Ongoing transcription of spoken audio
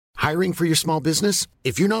Hiring for your small business?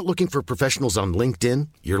 If you're not looking for professionals on LinkedIn,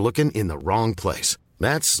 you're looking in the wrong place.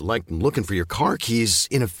 That's like looking for your car keys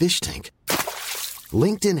in a fish tank.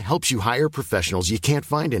 LinkedIn helps you hire professionals you can't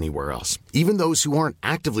find anywhere else, even those who aren't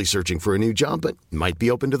actively searching for a new job but might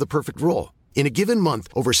be open to the perfect role. In a given month,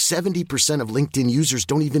 over 70% of LinkedIn users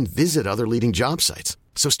don't even visit other leading job sites.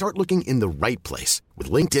 So start looking in the right place.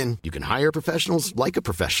 With LinkedIn, you can hire professionals like a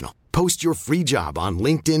professional. Post your free job on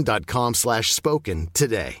linkedin.com/spoken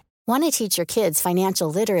today. Want to teach your kids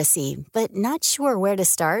financial literacy, but not sure where to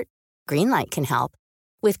start? Greenlight can help.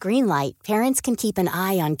 With Greenlight, parents can keep an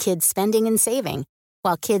eye on kids' spending and saving,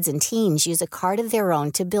 while kids and teens use a card of their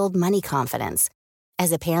own to build money confidence.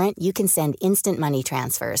 As a parent, you can send instant money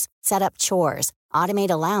transfers, set up chores,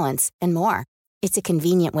 automate allowance, and more. It's a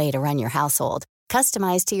convenient way to run your household,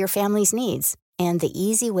 customized to your family's needs, and the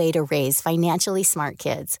easy way to raise financially smart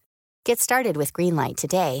kids. Get started with Greenlight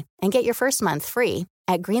today and get your first month free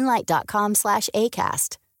at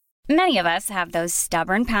greenlight.com/ACAST. Many of us have those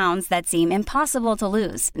stubborn pounds that seem impossible to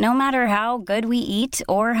lose, no matter how good we eat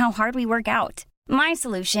or how hard we work out. My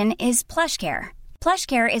solution is PlushCare.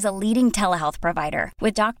 PlushCare is a leading telehealth provider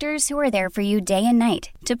with doctors who are there for you day and night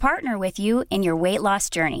to partner with you in your weight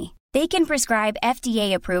loss journey. They can prescribe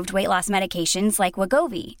FDA-approved weight loss medications like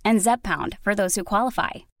Wegovy and Zepbound for those who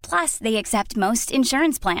qualify. Plus, they accept most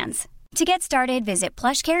insurance plans. To get started, visit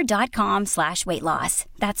plushcare.com/weightloss.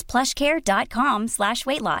 That's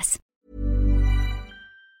plushcare.com/weightloss.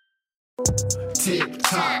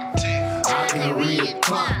 Tick-tock, I can read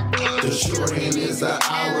clock. The short end is an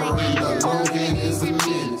hour and the long end is a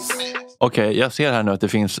minute. Okej, jag ser här nu att det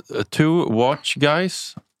finns two watch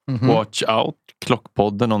guys, watch out,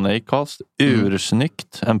 Klockpodden och Acast,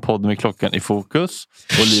 Ursnyggt, en podd med klockan i fokus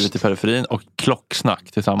och livet i periferin, och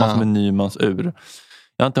Klocksnack tillsammans med Nymans ur.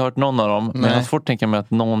 Jag har inte hört någon av dem, men jag har svårt att tänka mig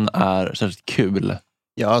att någon är särskilt kul.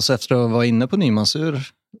 Ja, alltså efter att vara inne på Nymans ur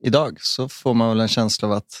idag så får man väl en känsla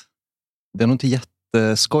av att det är nog inte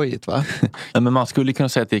jätteskojigt, va? Men man skulle kunna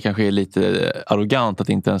säga att det kanske är lite arrogant att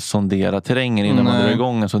inte ens sondera terrängen innan man drar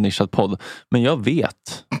igång en så nischad podd. Men jag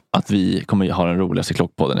vet att vi kommer ha den roligaste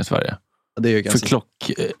klockpodden i Sverige. Det är ju ganska... För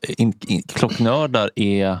klocknördar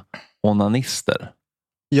är onanister.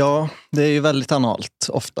 Ja, det är ju väldigt analt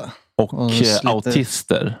ofta. Och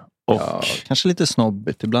autister. Och kanske lite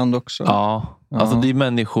snobbigt ibland också. Ja, alltså det är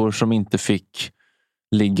människor som inte fick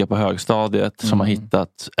ligga på högstadiet, som har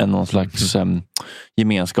hittat någon slags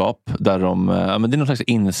gemenskap där de, men det är någon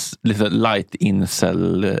slags lite light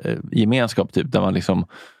incel gemenskap typ, där man liksom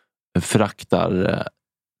föraktar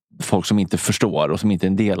folk som inte förstår och som inte är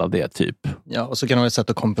en del av det typ. Ja, och så kan man ett sätt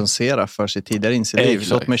att kompensera för sitt tidigare initiativ.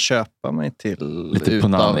 Låt mig köpa mig till lite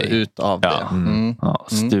utav det.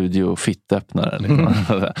 Studio fittöppnare. Liksom.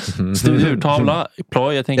 Studiourtavla,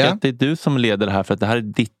 ploj. Jag tänker att det är du som leder det här för att det här är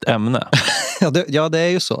ditt ämne. Ja, det är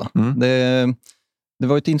ju så. Det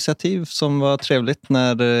var ett initiativ som var trevligt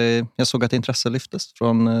när jag såg att intresse lyftes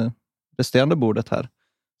från resterande bordet här.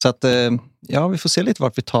 Så att vi får se lite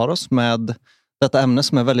vart vi tar oss med detta ämne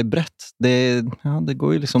som är väldigt brett. Det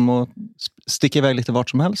går ju liksom att sticka iväg lite vart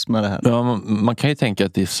som helst med det här. Ja, man kan ju tänka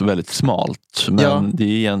att det är väldigt smalt. Men det är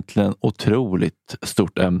egentligen otroligt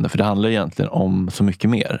stort ämne. För det handlar egentligen om så mycket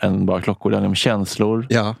mer än bara klockor. Det handlar om känslor.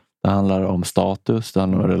 Ja. Det handlar om status. Det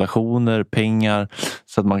handlar om relationer, pengar.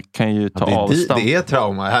 Så att man kan ju ta avstamp. Det är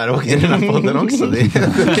trauma här och i den här podden också. Det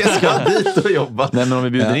ska dit och jobba. Nej, men om vi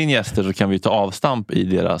bjuder in gäster så kan vi ta avstamp i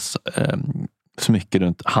deras... så mycket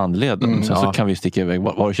runt handleden. Sen så kan vi sticka iväg.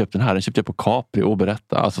 Var har du köpt den här? Den köpte jag på Capri och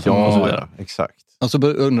berätta. Alltså, exakt. Och så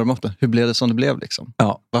undrar man ofta, hur blev det som det blev liksom?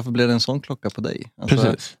 Ja. Varför blev det en sån klocka på dig? Alltså,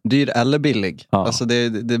 precis. Dyr eller billig? Ja. Alltså det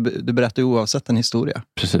berättar ju oavsett en historia.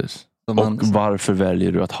 Precis. Och varför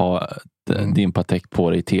väljer du att ha din Patek på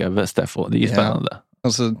dig i tv, Steffo? Det är spännande.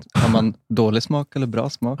 Alltså, har man dålig smak eller bra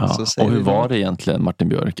smak? Så säger och hur var det egentligen, Martin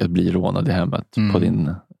Björk, att bli rånad i hemmet på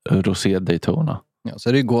din Rosé Daytona? Ja, så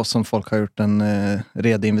är det ju gå som folk har gjort en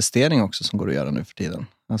reinvestering också som går att göra nu för tiden.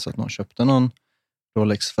 Alltså att någon köpte någon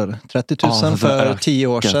Rolex för 30 000 för 10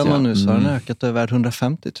 år sedan och nu så har den ökat över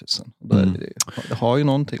 150 000. Det har ju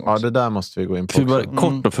någonting också. Ja, det där måste vi gå in på.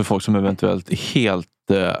 Kort då för folk som eventuellt helt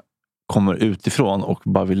kommer utifrån och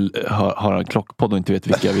bara vill höra en klockpodd och inte vet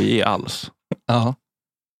vilka vi är alls. Ja.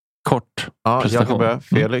 Kort presentation. Jag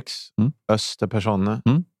Felix, Österpersonne.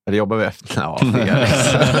 Eller jobbar vi efter? Ja, Felix.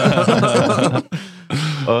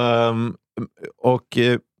 Och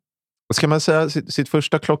ska man säga sitt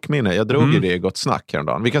första klockminne? Jag drog ju det i Gott Snack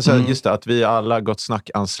häromdagen. Vi kan säga just det, att vi alla Gott Snack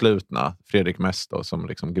anslutna. Fredrik Mest då, som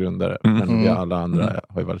liksom grundare. Men vi alla andra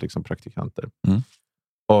har ju varit liksom praktikanter.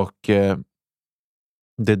 Och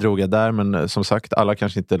det drog jag där, men som sagt, alla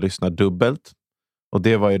kanske inte lyssnar dubbelt. Och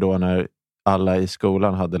det var ju då när alla i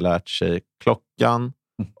skolan hade lärt sig klockan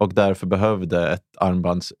och därför behövde ett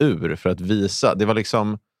armbandsur för att visa. Det var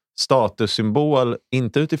liksom statussymbol,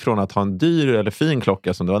 inte utifrån att ha en dyr eller fin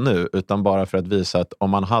klocka som det var nu, utan bara för att visa att om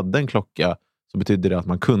man hade en klocka så betydde det att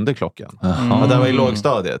man kunde klockan. Och det var i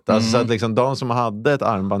lågstadiet. Alltså så att liksom de som hade ett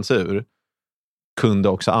armbandsur kunde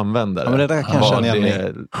också använda det. Ja, men det där kan jag känna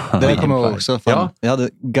igen. Det kommer jag också. Ja. Jag hade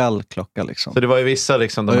gallklocka liksom. Så det var ju vissa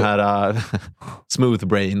liksom de här smooth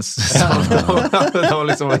brains de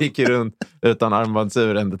liksom gick runt utan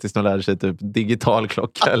armbandsur ända tills de lärde sig typ digital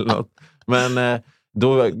klocka eller något. Men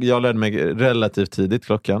då, jag lärde mig relativt tidigt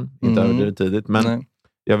klockan. Inte överdrivet tidigt. Men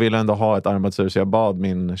jag ville ändå ha ett armbandsur så jag bad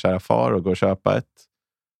min kära far att gå och köpa ett.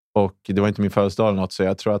 Och det var inte min födelsedag eller något, så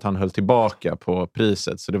jag tror att han höll tillbaka på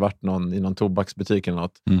priset. Så det var i någon tobaksbutik eller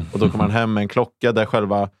något. Och då kom han hem med en klocka där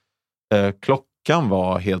själva klockan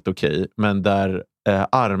var helt okej. Men där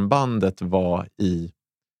armbandet var i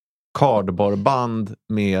kardborreband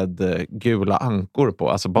med gula ankor på.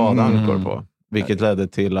 Alltså badankor på. Vilket ledde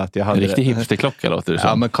till att jag hade... En riktig hipsterklocka låter det som.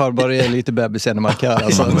 Ja, men kardborre är lite bebishjärnemarkör.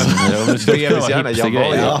 Alltså.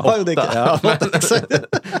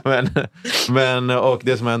 Men och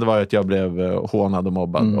det som hände var att jag blev hånad och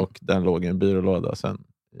mobbad och den låg i en byrålåda sen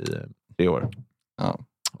i 3 år. Ja.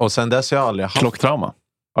 Och sen dess har jag aldrig haft... Klocktrauma.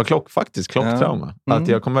 Ja, klocktrauma. Att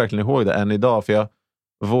jag kommer verkligen ihåg det än idag, för jag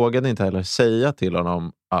vågade inte heller säga till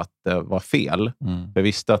honom att det var fel. Jag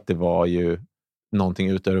visste att det var ju någonting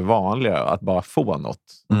utöver det vanliga, att bara få något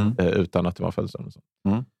utan att det var födelsedag.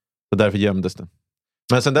 Så därför gömdes det.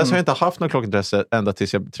 Men sen dess har jag inte haft något klockintresse ända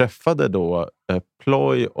tills jag träffade då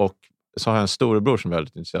Ploy, och så har jag en storebror som är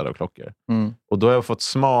väldigt intresserad av klockor. Och då har jag fått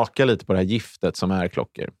smaka lite på det här giftet som är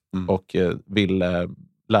klockor och vill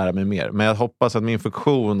lära mig mer. Men jag hoppas att min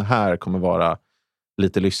funktion här kommer vara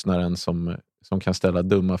lite lyssnaren som kan ställa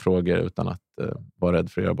dumma frågor utan att vara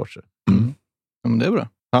rädd för att göra bort sig. Men det är bra.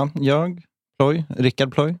 Ja,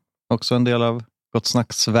 Rickard Ploy, också en del av Gott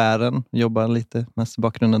Snack-sfären, jobbar lite mest i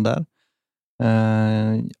bakgrunden där.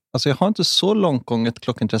 Alltså jag har inte så långtgånget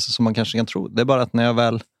klockintresse som man kanske kan tro. Det är bara att när jag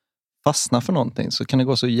väl fastnar för någonting så kan det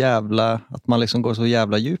gå så jävla, att man liksom går så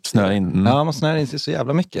jävla djupt. Snör in. Ja, man snör in sig så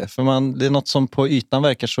jävla mycket. För det är något som på ytan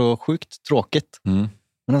verkar så sjukt tråkigt. Men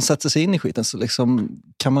när man sätter sig in i skiten så liksom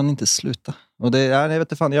kan man inte sluta. Och jag vet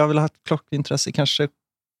inte fan, jag vill ha ett klockintresse kanske,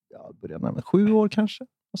 började med 7 år kanske,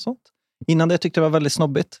 och sånt. Innan det tyckte jag var väldigt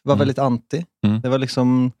snobbigt. Var väldigt anti. Det var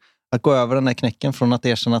liksom att gå över den här knäcken från att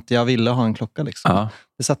erkänna att jag ville ha en klocka. Liksom.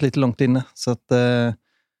 Det satt lite långt inne. Så att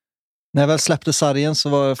när jag väl släppte sargen så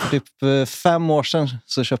var för typ 5 år sedan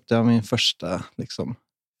så köpte jag min första liksom,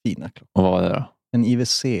 fina klocka. Och vad var det då? En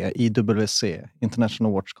IWC,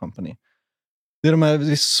 International Watch Company. Det är de här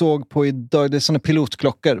vi såg på idag. Det är sådana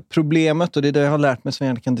pilotklockor. Problemet, och det är det jag har lärt mig som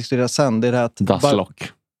jag kan diskutera sen, det är det att...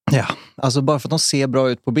 Dasslock. Ja, alltså bara för att de ser bra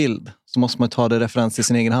ut på bild så måste man ta det referens till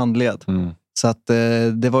sin egen handled. Så att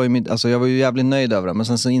det var ju alltså jag var ju jävligt nöjd över det, men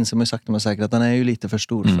sen så inser man ju sakta men säkert att den är ju lite för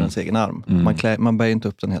stor för ens egen arm. Man bär ju inte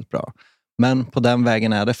upp den helt bra. Men på den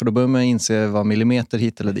vägen är det, för då börjar man inse vad millimeter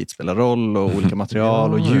hit eller dit spelar roll och olika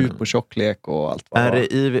material och djup och tjocklek och allt vad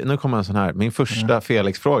nu kommer en sån här, min första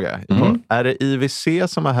Felix-fråga. Är det IWC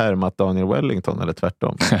som har härmat Daniel Wellington eller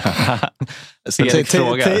tvärtom?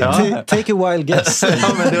 Felix-fråga. Take a wild guess. Ja,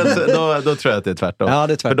 men då tror jag att det är tvärtom. Ja,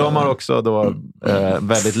 det är tvärtom. För de har också då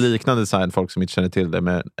väldigt liknande design, folk som inte känner till det,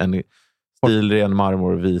 med en stilren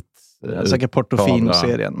marmorvit säkert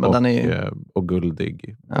Portofino-serien, men den är och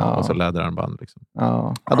guldig och så läderarmband liksom.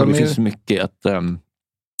 Det finns mycket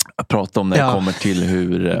att prata om när det kommer till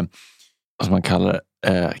hur vad man kallar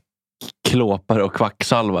klåpare och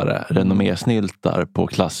kvacksalvare renommésnyltar på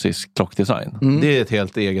klassisk klockdesign. Det är ett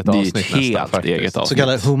helt eget avsnitt. Det är ett helt eget avsnitt. Så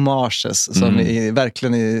kallade homages som är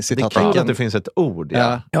verkligen i citattecken. Det är klart att det finns ett ord.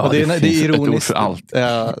 Ja, och det är ironiskt. Ett ord för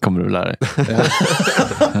allt. Kommer du lära dig.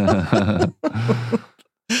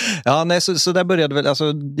 Ja, nej, så där började väl,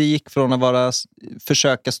 alltså det gick från att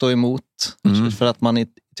försöka stå emot för att man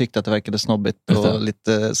tyckte att det verkade snobbigt och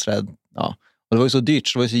lite sådär, och det var ju så dyrt,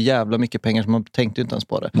 så det var ju så jävla mycket pengar som man tänkte inte ens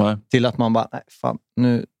på det. Nej. Till att man bara, nej fan,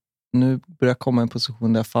 nu börjar jag komma i en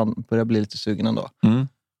position där jag fan börjar bli lite sugen ändå.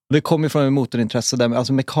 Det kommer ju från en motorintresse där,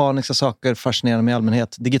 alltså mekaniska saker fascinerar mig i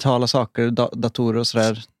allmänhet. Digitala saker, datorer och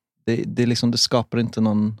sådär, det liksom, det skapar inte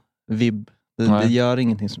någon vibb. Det gör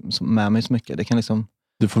ingenting med mig så mycket. Det kan liksom...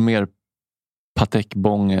 Du får mer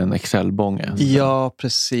Patek-bången, Excel-bången. Ja,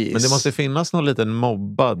 precis. Men det måste finnas någon liten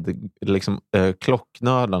mobbad liksom,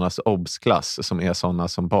 klocknördarnas obsklass som är sådana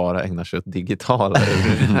som bara ägnar sig åt digitala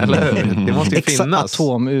ur. Eller hur? Det måste ju finnas.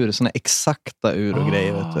 Atomur, såna exakta ur och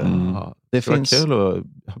grejer. Vet du. Det finns kul att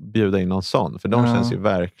bjuda in någon sån, för de känns ju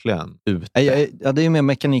verkligen ute. Ja, det är ju mer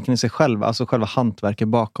mekaniken i sig själv, alltså själva hantverket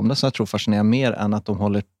bakom det, så jag tror fascinerar mer än att de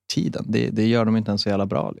håller tiden. Det gör de inte ens så jävla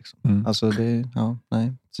bra. Liksom. Alltså det,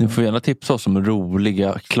 nej. Ni får gärna tipsa oss om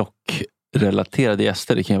roliga klockrelaterade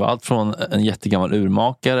gäster. Det kan ju vara allt från en jättegammal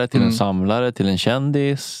urmakare till en samlare, till en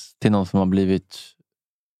kändis, till någon som har blivit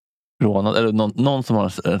rånad, eller någon som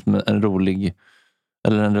har en rolig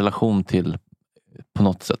eller en relation till på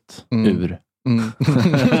något sätt ur.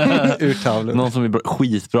 Urtavlor. Någon som är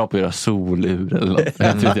skitbra på att göra solur eller något.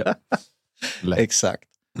 Exakt.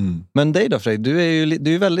 Men dig då, Fredrik,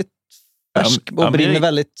 du är väldigt färsk och brinner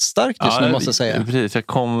väldigt starkt just nu, måste jag säga. Precis, jag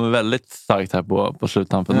kom väldigt starkt här på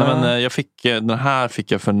sluttampen. Men den här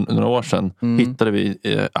fick jag för några år sedan. Hittade vi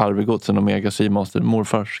Arvegods, en Omega Seamaster,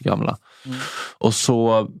 morfars gamla. Och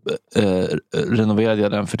så renoverade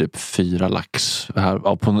jag den för typ 4 lax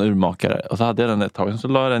här, på en urmakare. Och så hade jag den ett tag. Så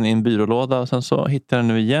la jag den i en byrålåda och sen så hittade jag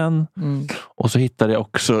den nu igen. Och så hittade jag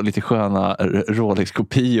också lite sköna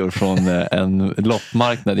Rolex-kopior från en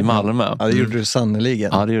loppmarknad i Malmö. Ja, det gjorde du sannoliken.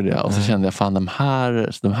 Ja, det gjorde jag. Och så kände jag, fan, de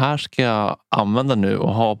här ska jag använda nu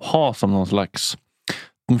och ha som någon slags...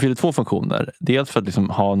 De fyller 2 funktioner. Dels för att liksom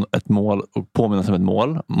ha ett mål och påminna sig om ett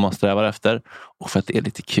mål man strävar efter. Och för att det är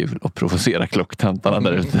lite kul att provocera klocktäntarna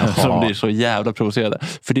där ute. Som blir så jävla provocerade.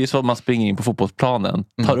 För det är så att man springer in på fotbollsplanen,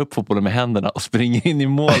 tar upp fotbollen med händerna och springer in i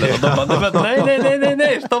målet. Och de bara,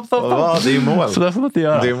 nej, stopp. Det är mål. Så där får man inte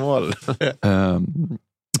göra. Det är mål.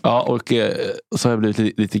 Ja, och så har jag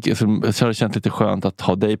blivit lite så har det känt lite skönt att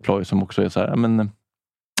ha dig, Ploy, som också är så här, men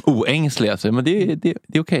oängslig, alltså. Men det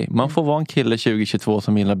är okej. Man får vara en kille 2022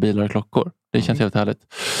 som gillar bilar och klockor. Det känns helt härligt.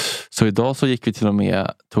 Så idag så gick vi till och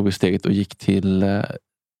med, tog vi steget och gick till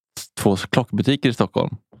 2 klockbutiker i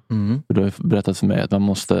Stockholm. Du har berättat för mig att man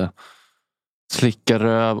måste slicka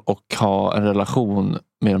röv och ha en relation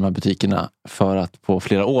med de här butikerna för att på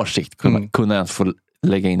flera års sikt kunna ens få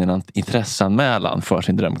lägga in en intresseanmälan för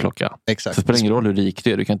sin drömklocka. Exakt. Så det spelar ingen roll hur rik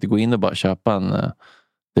du är. Du kan inte gå in och bara köpa en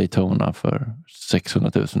Daytona för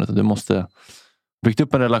 600 000. Utan du måste bygga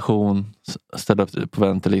upp en relation, ställa upp på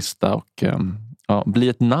väntelista och bli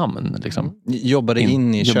ett namn. Liksom. Jobba dig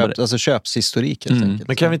in i köpshistorik helt enkelt.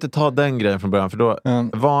 Men kan vi inte ta den grejen från början? För då,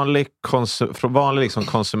 vanlig liksom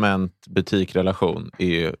konsument-butik-relation är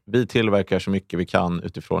ju, vi tillverkar så mycket vi kan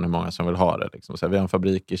utifrån hur många som vill ha det. Liksom. Så här, vi har en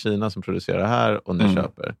fabrik i Kina som producerar det här och ni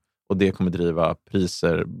köper. Och det kommer driva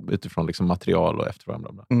priser utifrån liksom material och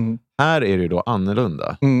efterfrågan. Här är det ju då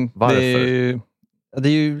annorlunda. Varför? Det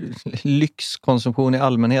är ju lyxkonsumtion i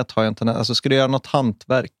allmänhet. Har jag inte, alltså ska du göra något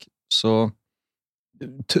hantverk så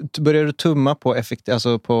börjar du tumma på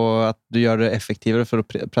på att du gör det effektivare för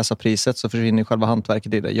att pressa priset, så försvinner själva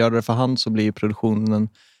hantverket i det. Gör du det för hand så blir ju produktionen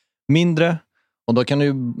mindre och då kan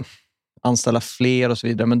du anställa fler och så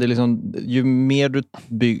vidare. Men det är liksom, ju mer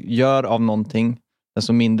du gör av någonting,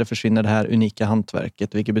 desto mindre försvinner det här unika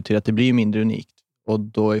hantverket, vilket betyder att det blir mindre unikt. Och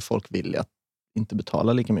då är folk villiga att inte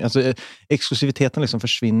betala lika mycket. Alltså exklusiviteten liksom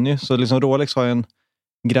försvinner ju. Så liksom Rolex har ju en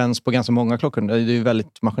gräns på ganska många klockor. Det är ju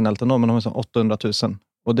väldigt maskinellt ändå, men de har så 800 000.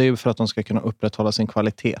 Och det är ju för att de ska kunna upprätthålla sin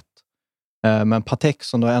kvalitet. Men Patek,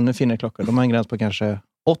 som då är ännu finare klockor, de har en gräns på kanske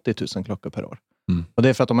 80 000 klockor per år. Och det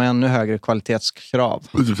är för att de har ännu högre kvalitetskrav.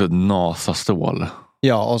 Det är för ett NASA-stål.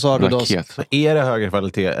 Ja, och så har du då... Är det högre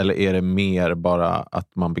kvalitet eller är det mer bara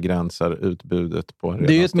att man begränsar utbudet på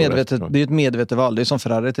det är ju ett medvetet val. Det är som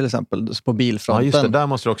Ferrari till exempel på bilfronten. Ja, just det. Där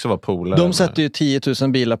måste det också vara polare. De sätter ju 10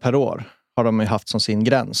 000 bilar per år. Har de ju haft som sin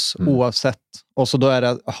gräns, oavsett. Och så då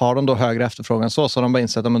har de då högre efterfrågan så har de bara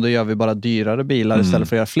insett att då gör vi bara dyrare bilar istället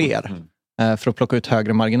för att göra fler. För att plocka ut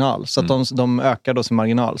högre marginal. Så att de ökar då sin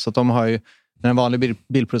marginal. Så att de har ju, när en vanlig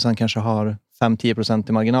bilproducent kanske har 5-10%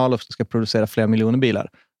 i marginal och ska producera flera miljoner bilar,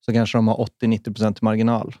 så kanske de har 80-90% i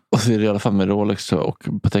marginal. Och så är det i alla fall med Rolex och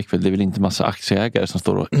Patek, det är väl inte massa aktieägare som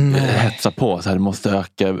står och hetsar på så här, det måste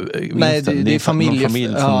öka vinsten. Nej, det är familj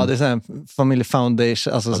ja, det är så här, family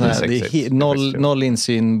foundation, alltså så här, det är noll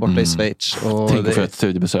insyn borta i Schweiz. Och tänk att få ett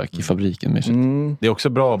studiebesök i fabriken. Det är också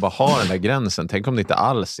bra att bara ha den där gränsen. Tänk om det inte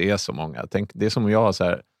alls är så många. Det är som om jag så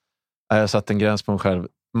här, jag satt en gräns på mig själv.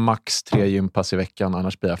 Max 3 gympass i veckan,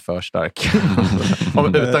 annars blir jag för stark.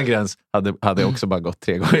 Utan gräns hade jag också bara gått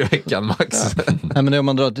 3 gånger i veckan max. Nej, men om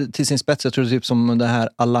man drar till sin spets, jag tror det är typ som det här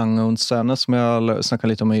Alange och Söner som jag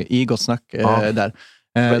snackade lite om i Gott snack där.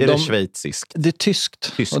 Är det schweiziskt? Det är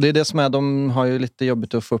tyskt. Och det är det som är, de har ju lite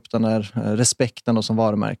jobbigt att få upp den här respekten då, som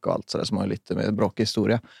varumärke och allt sådär, som har lite med bråkig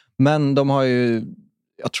historia. Men de har ju,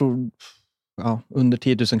 jag tror, under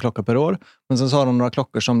 10 000 klockor per år. Men sen så har de några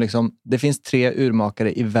klockor som liksom, det finns 3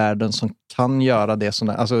 urmakare i världen som kan göra det,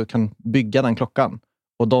 alltså kan bygga den klockan.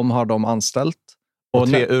 Och de har de anställt. Och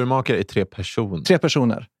 3 urmakare är 3 personer. 3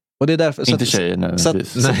 personer. Och det är därför, inte tjejer nu.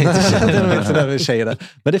 Nej, inte tjejer.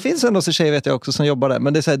 Men det finns ändå så tjejer, vet jag också, som jobbar där.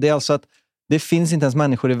 Men det är alltså att det finns inte ens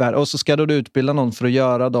människor i världen. Och så ska du utbilda någon för att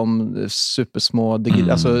göra de supersmå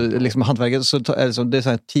alltså liksom hantverket, så är det så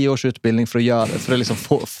här 10 års utbildning för att liksom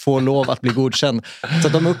få lov att bli godkänd. Så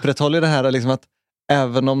att de upprätthåller det här liksom, att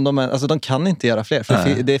även om de kan inte göra fler.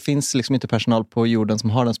 För det finns liksom inte personal på jorden som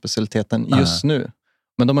har den specialiteten just nu.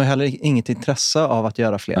 Men de har heller inget intresse av att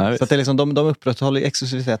göra fler. Nej, så att det är liksom, de upprätthåller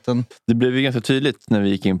exklusiviteten. Det blev ju ganska tydligt när vi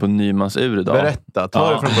gick in på Nymans ur idag. Berätta,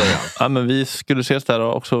 ta det från början. Ja, men vi skulle ses där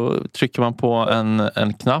och så trycker man på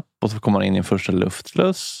en knapp och så kommer man in i en första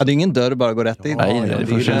luftsluss. Ja, det är ingen dörr, bara går rätt in. Nej, det är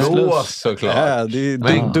första lås såklart. Ja, det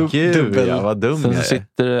är dubbel. Ja, vad dum. Sen så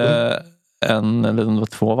sitter en eller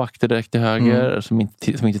 2 vakter direkt till höger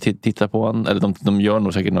som inte tittar på en. Eller de gör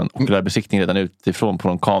nog säkert någon okulär besiktning redan utifrån på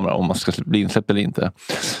någon kamera om man ska bli insläppt eller inte.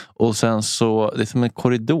 Och sen så, det är som en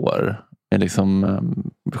korridor med liksom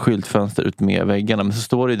skyltfönster ut med väggarna. Men så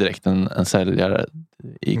står det direkt en säljare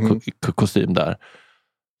i kostym där.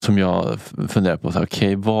 Som jag funderar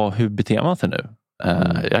på, hur beter man sig nu?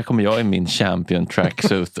 Jag kommer i min champion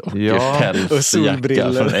tracksuit och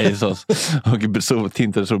pälsjacka från ASOS och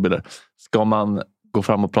tintade solbrillor. Ska man gå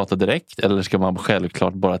fram och prata direkt eller ska man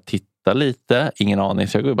självklart bara titta lite? Ingen aning,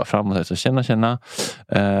 så jag går bara fram och säger så känna.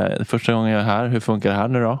 Första gången jag är här, hur funkar det här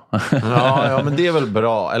nu då? ja, men det är väl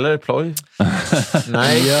bra. Eller är det ploj?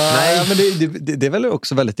 Nej. Men det är väl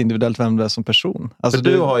också väldigt individuellt vem du är som person. Alltså,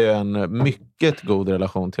 för du har ju en mycket god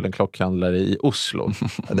relation till en klockhandlare i Oslo.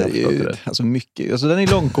 Det är ju, alltså mycket, alltså den är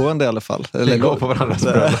långtgående i alla fall. Eller går på varandras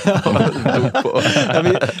men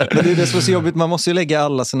det är det som är så jobbigt. Man måste ju lägga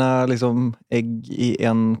alla sina liksom, ägg i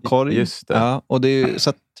en korg. Just det. Ja, och det är ju så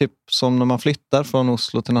att, typ som när man flyttar från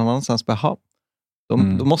Oslo till någon annanstans.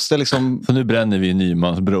 Då måste jag liksom... Så nu bränner vi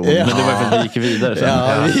Nymansbron. Men det var för att vi gick vidare sen.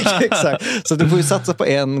 Ja, exakt. Så du får ju satsa på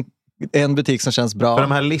en butik som känns bra. För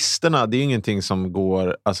de här listorna, det är ingenting som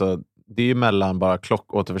går... Alltså, det är ju mellan bara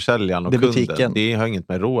klockåterförsäljaren och kunden. Butiken. Det har inget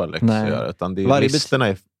med Rolex att göra. Utan det är listorna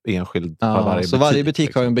är enskild på varje butik. Så varje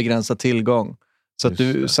butik har ju en begränsad tillgång.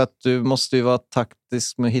 Så att du måste ju vara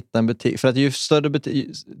taktisk med att hitta en butik. För att ju större butik,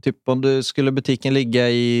 typ om du skulle butiken ligga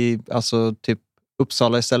i alltså typ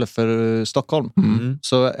Uppsala istället för Stockholm.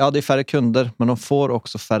 Så det är färre kunder, men de får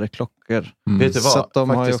också färre klockor. Vet du vad? Så att de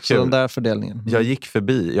har ju också kul. den där fördelningen.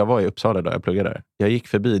 Jag var i Uppsala där jag pluggade där. Jag gick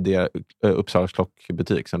förbi det Uppsalas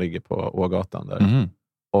klockbutik som ligger på Ågatan där.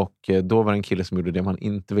 Och då var det en kille som gjorde det man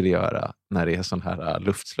inte vill göra när det är sån här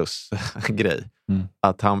luftsluss-grej.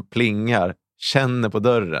 Att han plingar, känner på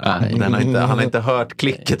dörren. Han har inte hört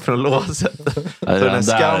klicket från låset. Så den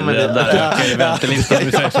skammen där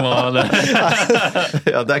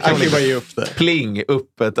kan man bara ge upp det. Pling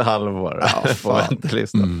upp ett halvår på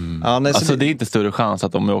väntelistan. Alltså det är inte större chans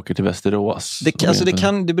att de åker till Västerås.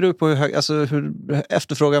 Det beror på hur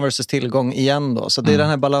efterfrågan versus tillgång igen då. Så det är den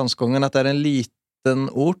här balansgången att det är en liten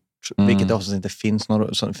ort. Vilket det också inte finns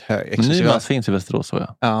någon sån hög. Nymans finns i Västerås, så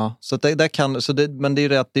ja. Så där kan, men det är ju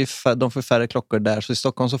det att de får färre klockor där. Så i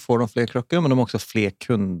Stockholm så får de fler klockor, men de har också fler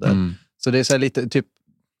kunder. Så det är så här lite typ...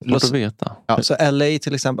 Svårt att veta. Ja, så LA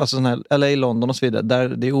till exempel, alltså sån här LA, London och så vidare, där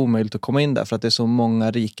det är omöjligt att komma in där för att det är så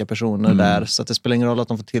många rika personer där, så att det spelar ingen roll att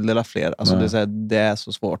de får tilldela fler. Alltså det är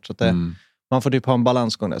så svårt. Så att man får typ ha en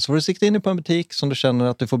balansgång där. Så får du sikta in på en butik som du känner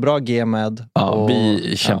att du får bra G med. Ja,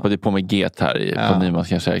 vi kämpade på med G här på Nymans,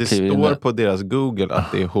 kan jag säga. Det står på deras Google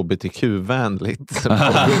att det är hbtq-vänligt. Den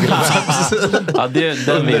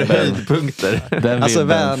under höjdpunkter. Alltså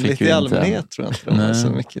vänligt i allmänhet tror jag inte. Det var så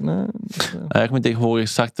mycket. Jag kommer inte ihåg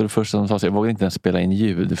exakt det första de sa. Jag vågade inte ens spela in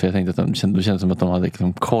ljud. För jag tänkte att det kändes som att de hade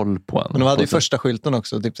liksom koll på en. Men de hade ju första skylten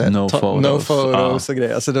också. Typ såhär, no photos och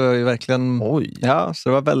grejer. Alltså det var ju verkligen... Oj. Ja, så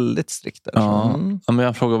det var väldigt strikt där. Ja, men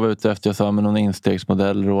jag frågade vad ute efter. Jag sa med någon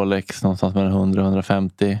instegsmodell, Rolex, någonstans mellan 100 och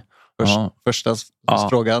 150. Första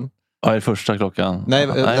frågan. Ja, är det första klockan? Nej.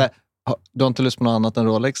 Du har inte lust på något annat än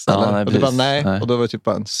Rolex? Eller? Nej, och du bara nej. Och då var det typ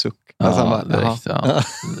bara en suck.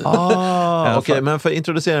 Okej, men för att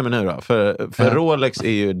introducera mig nu då. För Rolex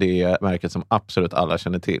är ju det märket som absolut alla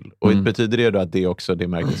känner till. Och betyder det då att det är också det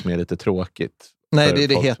märket som är lite tråkigt? Nej, det är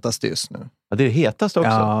det hetaste just nu. Ja, det är det hetaste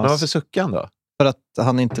också. Ja. Men varför suckan då? För att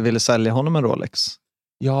han inte ville sälja honom en Rolex.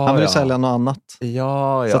 Ja, han ville sälja något annat.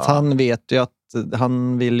 Ja. Så att han vet ju att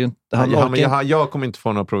han vill ju inte... Jag kommer inte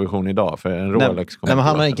få någon provision idag för en Rolex kommer men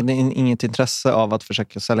han har inget intresse av att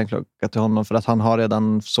försöka sälja en klocka till honom för att han har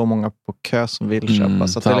redan så många på kö som vill köpa.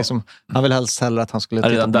 Så att det är liksom, han vill helst hellre att han skulle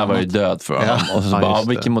titta redan på där var ju död för honom. Och så bara,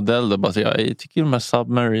 vilken modell då? Bara, jag tycker de här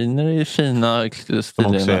Submariner är fina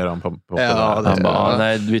stilarna. Han bara,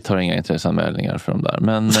 nej, vi tar inga intresseanmälningar för de där.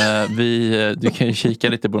 Men du kan ju kika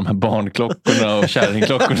lite på de här barnklockorna och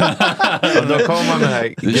kärringklockorna. Och då kommer den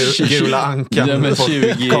här gula ankan. Ja, med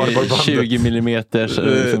 20 millimeters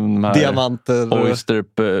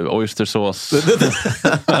diamanter. Oystersås.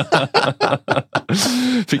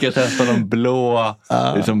 Fick jag testa de blå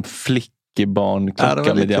liksom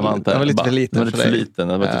flickebarnklocka med diamanter. Den var lite för liten.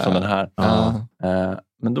 Den var typ som den här.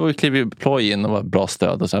 Men då klev ju Ploy in och var bra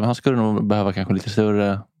stöd. Och så här, men han skulle nog behöva kanske lite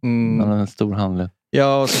större en stor handled.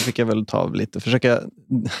 Ja, och så fick jag väl ta lite, försöka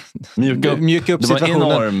mjuka upp situationen. Det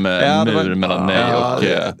var en enorm mur mellan mig och...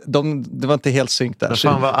 Det var inte helt synk där. Men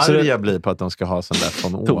fan vad arg jag blir på att de ska ha sån där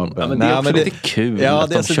från oben. Men det är också lite kul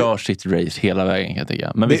att de kör sitt race hela vägen, kan jag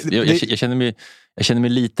tycka. Men jag känner mig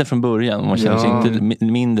lite från början. Man känner sig inte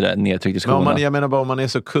mindre nedtryckt i skorna. Jag menar bara om man är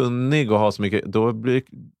så kunnig och har så mycket, då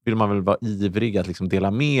vill man väl vara ivrig att liksom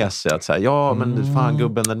dela med sig. Att säga, men fan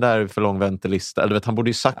gubben, den där är för lång väntelista. Eller vet, han borde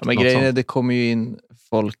ju sagt men något grejen sånt. är, det kommer ju in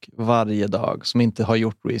folk varje dag som inte har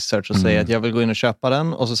gjort research och säger att jag vill gå in och köpa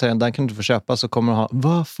den. Och så säger den kan du inte få köpa. Så kommer de ha,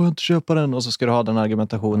 varför får jag inte köpa den? Och så ska du ha den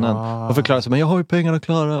argumentationen. Och förklara sig, men jag har ju pengar att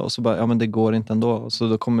klara. Och så bara, men det går inte ändå. Så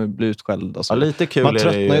då kommer det bli utskälld. Och så. Lite kul man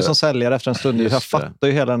tröttnar ju ju som säljare efter en stund. Jag fattar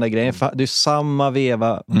ju hela den där grejen. Det är samma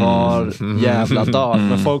veva var jävla dag.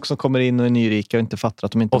 Men folk som kommer in och är nyrika och inte fattar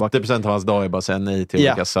att de inte 80% av hans dag är bara att säga nej till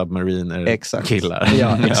olika submariner killar.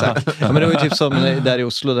 Ja, exakt. Men det var ju typ som där i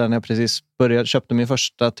Oslo där när jag precis köpte min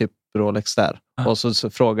första typ Rolex där. Och så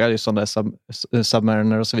frågade jag ju sådana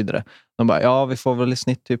Submariner och så vidare. De bara, vi får väl i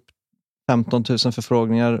snitt typ 15 000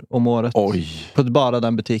 förfrågningar om året. På bara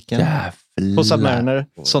den butiken. På Submariner.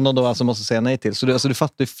 Som de då alltså måste säga nej till. Så du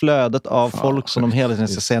fattar ju flödet av folk som de hela tiden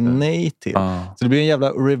ska säga nej till. Så det blir en jävla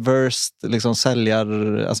reversed liksom,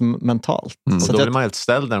 mentalt. Så då blir man helt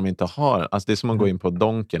ställd när de inte har. Alltså det är som att gå in på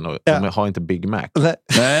Donken och de har inte Big Mac.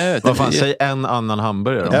 Nej, vad fan, säg en annan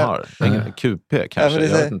hamburgare de har. QP kanske,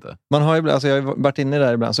 jag vet inte. Man har ju, alltså jag har varit inne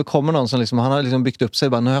där ibland. Så kommer någon som liksom, han har liksom byggt upp sig.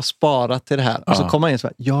 Bara, nu har jag sparat till det här. Och så kommer man in och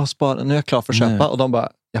säger, jag har sparat, nu är jag klar för att köpa. Och de bara,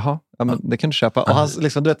 jaha, men det kan du köpa. Och han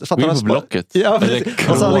liksom, du vet, fattar han Blocket. Ja,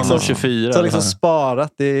 och så har liksom, 24. så har liksom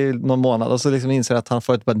sparat i någon månad och så liksom inser att han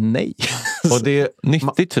får ett bara nej. Och det är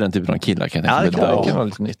nyttigt för den typen av killar, kan jag tänka. Det kan vara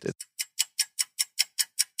lite nyttigt.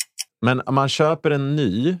 Men man köper en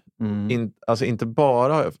ny, alltså inte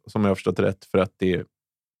bara, som jag har förstått rätt, för att det är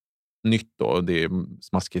nytt då, och det är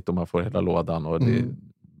smaskigt och man får hela lådan och det är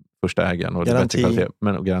första ägaren och garanti. Det är bättre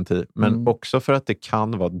kvalitet, garanti. Men också för att det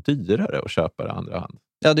kan vara dyrare att köpa det andra hand.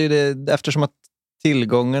 Ja, det är det, eftersom att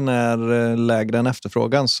tillgången är lägre än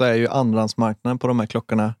efterfrågan så är ju andrahandsmarknaden på de här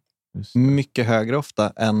klockorna mycket högre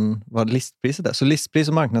ofta än vad listpriset är. Så listpris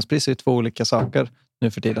och marknadspris är ju två olika saker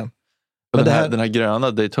nu för tiden. Men den här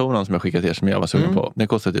gröna Daytonan som jag skickade till er som jag var sugen på, den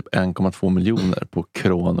kostar typ 1,2 miljoner på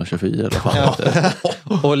Krono 24.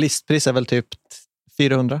 Och listpris är väl typ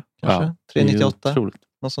 400 kanske? 398?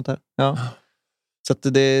 Något sånt där. Ja. Så att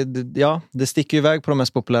det sticker ju iväg på de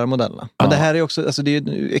mest populära modellerna. Men det här är också, alltså det är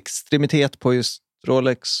ju extremitet på just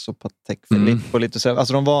Rolex och Patek Philippe och lite så.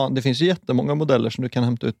 Alltså det finns ju jättemånga modeller som du kan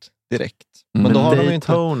hämta ut direkt. Men då har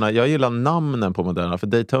Daytona, de inte... jag gillar namnen på modellerna. För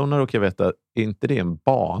Daytona råkar jag veta, inte det är en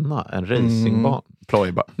bana, en racingbana.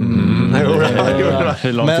 Ploy bara.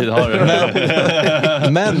 Hur lång tid har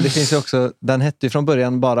du? Men det finns ju också, den hette ju från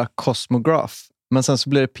början bara Cosmograph. Men sen så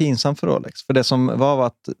blev det pinsamt för Rolex. För det som var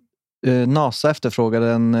att NASA efterfrågade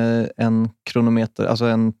en kronometer, alltså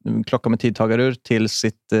en klocka med tidtagarur till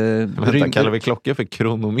sitt kallar vi klockor för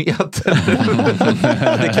kronometer?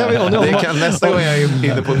 Det kan vi. Det kan nästa gång jag är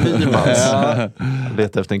inne på Nymans.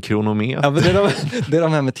 Leta efter en kronometer. Ja, men det är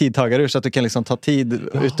de här med tidtagarur så att du kan liksom ta tid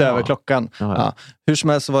utöver klockan. Ja. Hur som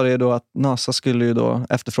helst så var det då att NASA skulle ju då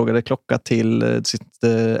efterfrågade klocka till sitt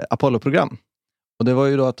Apollo-program. Och det var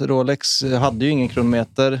ju då att Rolex hade ju ingen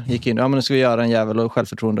kronometer, gick in, men nu ska vi göra en jävel och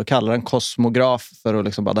självförtroende och kalla den kosmograf för att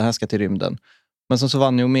liksom bara, det här ska till rymden. Men sen så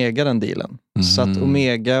vann ju Omega den dealen. Så att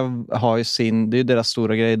Omega har ju det är ju deras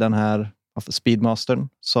stora grej, den här Speedmastern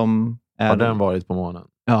som är... Har den varit på månen?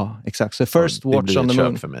 Ja, exakt. Så First Watch on the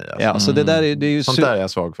Moon. För mig, alltså. Ja, så det där är ju... Sånt där är jag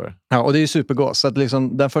svag för. Ja, och det är ju supergås. Så att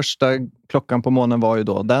liksom, den första klockan på månen var ju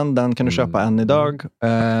då den kan du köpa än idag.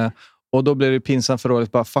 Och då blev det pinsamt för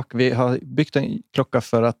Rolex. Bara, fuck, vi har byggt en klocka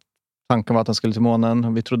för att tanken var att den skulle till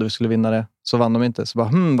månen. Vi trodde vi skulle vinna det. Så vann de inte. Så bara,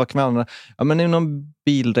 vad kan vi använda? Ja, men inom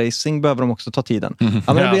bilracing behöver de också ta tiden.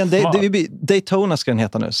 Ja, men det blir Daytona ska den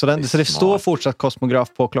heta nu. Så det står fortsatt kosmograf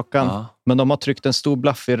på klockan. Ja. Men de har tryckt en stor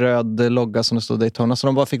blaffig röd logga som det står Daytona. Så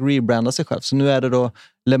de bara fick rebranda sig själv. Så nu är det då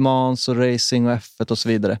Le Mans och racing och F1 och så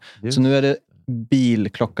vidare. Så nu är det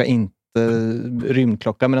bilklocka, inte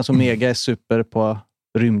rymdklocka. Men alltså Omega är super på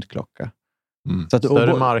rymdklocka. Så att,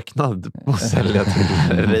 större marknad på att sälja till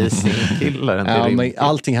racingkillar än till men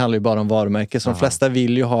allting handlar ju bara om varumärke. Så de flesta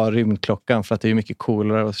vill ju ha rymdklockan för att det är mycket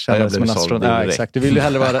coolare att känna som en astronaut. Ja, exakt. Du vill ju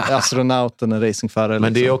hellre vara astronaut än en racingförare.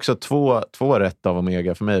 Men det är också två rätt av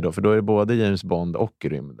Omega för mig då. För då är det både James Bond och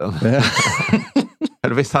rymden.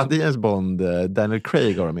 Eller visst hade James Bond Daniel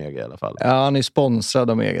Craig av Omega i alla fall? Ja, han är sponsrad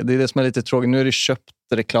av Omega. Det är det som är lite tråkigt. Nu är det köpt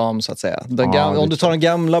reklam så att säga. Om du tar den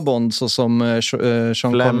gamla Bond så som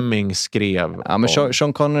Sean Fleming skrev. Ja, men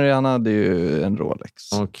Sean Connery, han hade ju en Rolex.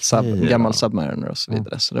 Gammal Submariner och så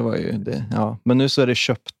vidare. Så det var ju det. Ja. Men nu så är det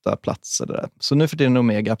köpta platser där. Så nu för det är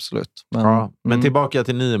Omega, absolut. Men tillbaka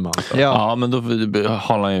till Nyman. Ja, men då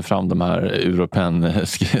håller han ju fram de här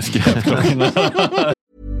Europen-skräpklockorna.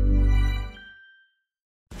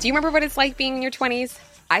 Do you remember what it's like being in your 20s?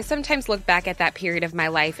 I sometimes look back at that period of my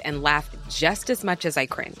life and laugh just as much as I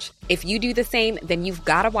cringe. If you do the same, then you've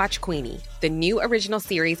got to watch Queenie, the new original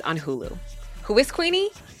series on Hulu. Who is Queenie?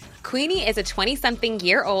 Queenie is a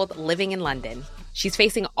 20-something-year-old living in London. She's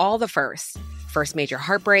facing all the firsts. First major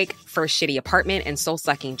heartbreak, first shitty apartment and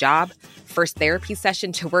soul-sucking job, first therapy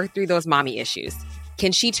session to work through those mommy issues.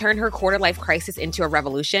 Can she turn her quarter-life crisis into a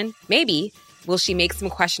revolution? Maybe. Will she make some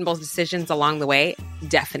questionable decisions along the way?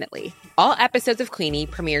 Definitely. All episodes of Queenie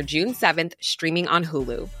premiere June 7th, streaming on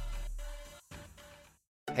Hulu.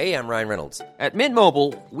 Hey, I'm Ryan Reynolds. At Mint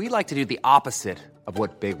Mobile, we like to do the opposite of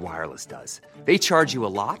what Big Wireless does. They charge you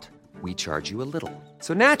a lot, we charge you a little.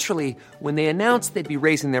 So naturally, when they announced they'd be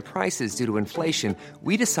raising their prices due to inflation,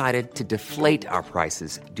 we decided to deflate our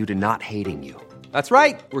prices due to not hating you. That's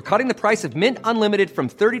right. We're cutting the price of Mint Unlimited from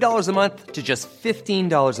 $30 a month to just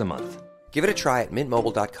 $15 a month. Give it a try at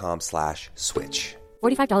mintmobile.com/switch.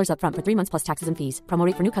 $45 up front for 3 months plus taxes and fees. Promo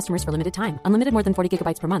rate for new customers for limited time. Unlimited more than 40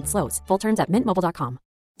 gigabytes per month. Slows full terms at mintmobile.com.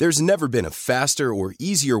 There's never been a faster or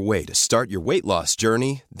easier way to start your weight loss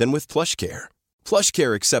journey than with PlushCare.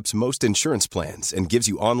 PlushCare accepts most insurance plans and gives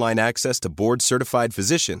you online access to board-certified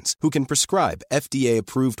physicians who can prescribe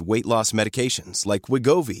FDA-approved weight loss medications like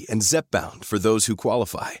Wegovy and Zepbound for those who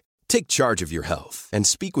qualify. Take charge of your health and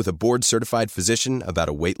speak with a board-certified physician about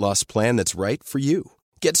a weight loss plan that's right for you.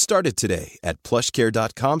 Get started today at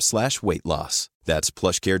plushcare.com/weightloss. That's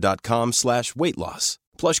plushcare.com/weightloss.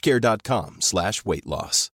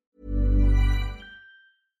 plushcare.com/weightloss.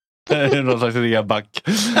 Någon slags reback.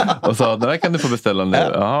 Och sa, den här kan du få beställa nu.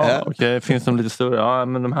 Ja, okej. Finns de lite större? Ja,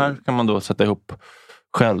 men de här kan man då sätta ihop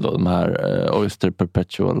själv då. De här Oyster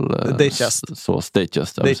Perpetual Datejust.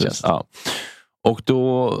 Ja. Och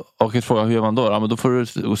då jag frågade, hur gör man då? Ja, men då får du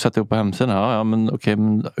sätta upp på hemsidan. Ja, men okej,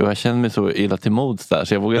 men jag känner mig så illa till mods där.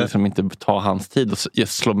 Så jag vågar liksom inte ta hans tid och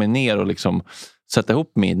slå mig ner och liksom sätta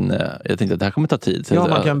ihop min... Jag tänkte att det här kommer ta tid. Så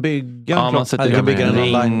man kan bygga en man sätter ihop en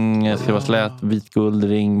ring, ska vara slät, vit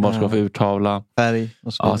guldring, bara ska vara för urtavla. Färg.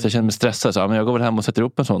 Så jag känner mig stressad. Så men jag går väl hem och sätter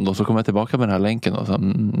upp en sån. Och så kommer jag tillbaka med den här länken. Och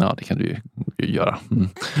så, ja, det kan du ju göra.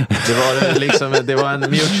 Det var en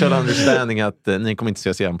mutual understanding att ni kommer inte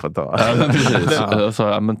ses igen på ett tag. Ja, precis. Jag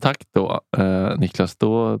sa, men tack då, Niklas.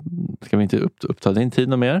 Då ska vi inte uppta din tid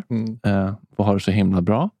något mer. Och ha det så himla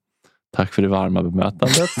bra. Tack för det varma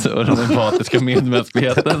bemötandet och den empatiska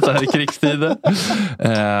medmänskligheten så här i krigstider.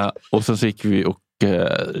 Och sen så gick vi och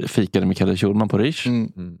fikade med Kalle Schulman på Rish.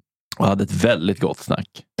 Och hade ett väldigt gott snack.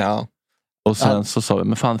 Ja. Och sen så sa vi,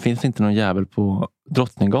 men fan, finns det inte någon jävel på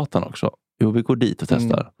Drottninggatan också? Jo, vi går dit och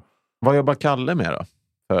testar. Vad jobbar Kalle med då?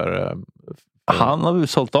 Han har ju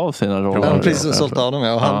sålt av sina roller. Han har precis sålt av dem,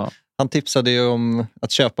 ja. Och han tipsade ju om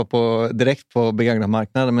att köpa direkt på begagnad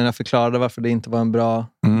marknaden, men jag förklarade varför det inte var en bra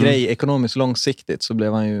grej ekonomiskt långsiktigt, så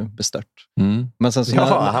blev han ju bestört. Men sen så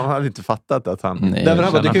han hade inte fattat att han... Nej, han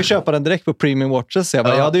bara, du kan ju köpa den direkt på Premium Watches. Jag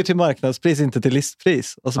bara, ja, det är ju till marknadspris, inte till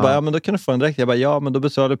listpris. Och så bara, ja, men då kan du få den direkt. Jag bara, ja, men då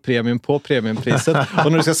betalar du premium på premiumpriset.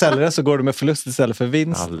 Och när du ska sälja den så går du med förlust istället för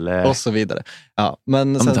vinst. Och så vidare. Ja,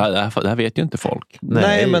 men sen... det här vet ju inte folk.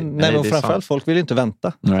 Nej, men framförallt folk vill ju inte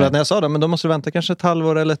vänta. För att när jag sa det, men då måste du vänta kanske ett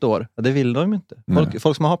halvår eller ett år. Ja, det vill de ju inte.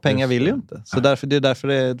 Folk som har pengar vill ju inte. Så det är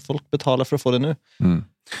därför folk betalar för att få det nu.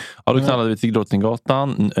 Ja, då knallade vi till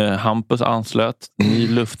Drottninggatan. Hampus anslöt. Ny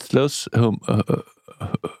luftsluss.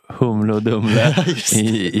 Humle och Dumle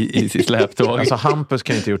i släptåg. Alltså Hampus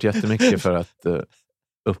kan inte gjort jättemycket för att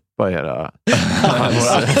uppa era...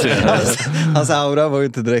 Hans aura var ju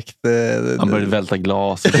inte direkt... Han började välta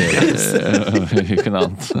glas och hur kunde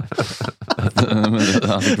han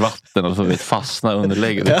fick vatten och så fastna under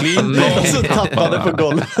lägget. Och så tappade på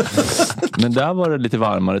golvet. Men där var det lite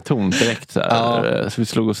varmare ton direkt. Så vi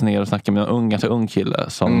slog oss ner och snackade med en ganska ung kille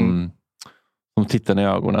som tittade i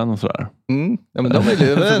ögonen och sådär. Ja, men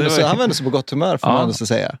så han vände sig på gott humör, får man ändå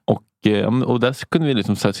säga. Och där kunde vi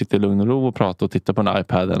liksom sitta i lugn och ro och prata och titta på den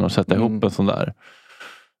iPaden och sätta ihop en sån där.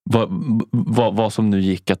 Vad som nu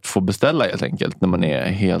gick att få beställa helt enkelt när man är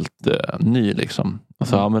helt ny liksom.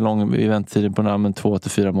 Alltså vi väntar på den 2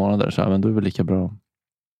 till 4 månader, så men då är det lika bra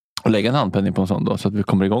att lägga en handpenning på en sån då, så att vi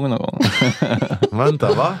kommer igång någon gång.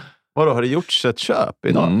 Vänta, va? Vadå, har det gjorts ett köp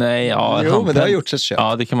idag? Nej, men det har gjorts ett köp.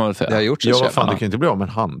 Ja, det kan man väl säga. Det har gjorts ett köp. Fan, du kan inte bli av med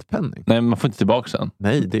en handpenning. Nej, man får inte tillbaka den.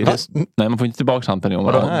 Nej, det är det. Nej, man får inte tillbaka handpenning om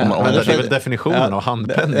man det är väl definitionen av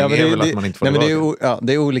handpenning är väl att man inte får tillbaka.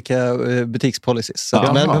 Det är olika butikspolicies.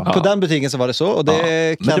 Men på den butiken så var det så. Och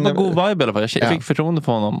det men det var god vibe i alla fall. Jag fick förtroende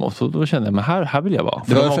för honom och så då kände jag, men här vill jag vara.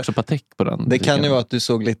 För det var också Patek på den. Det kan ju vara att du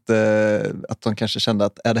såg lite att de kanske kände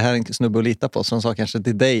att är det här en snubbe att lita på? Så de sa kanske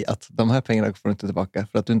till dig att de här pengarna får du inte tillbaka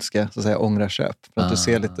för att du inte ska så att säga ångra köp. För att du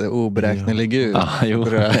ser lite oberäknelig ut. Jo.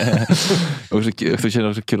 Det känns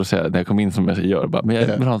också kul att säga när jag kom in som jag gör. Bara, men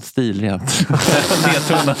jag vill ha en stilrent.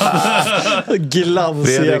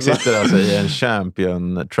 Glans. Fredrik sitter alltså i en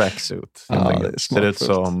champion tracksuit. Ser ut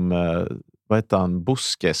som, vad heter han?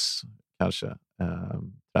 Busquets kanske.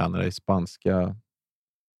 Tränare i spanska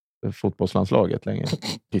fotbollslandslaget länge.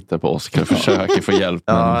 Tittar på Oscar och försöker få hjälp.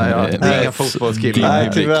 Det är inga fotbollskillar. Nej,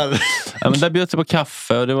 tyvärr. Men där bjöd sig på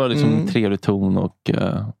kaffe och det var liksom trevlig ton och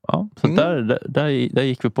så där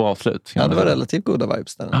gick vi på avslut. Ja, det var relativt goda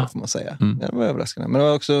vibes där, får man säga. Det var överraskande. Men det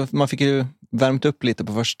var också, man fick ju värmt upp lite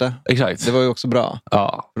på första. Exakt. Det var ju också bra.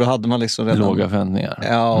 Ja. Då hade man liksom redan låga förväntningar.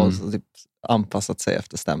 Ja, och så typ anpassat sig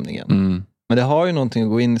efter stämningen. Men det har ju någonting att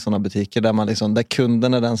gå in i sådana butiker där man liksom, där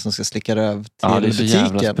kunden är den som ska slicka röv till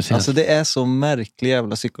butiken. Alltså det är så märklig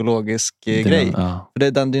jävla psykologisk grej.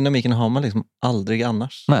 För den dynamiken har man liksom aldrig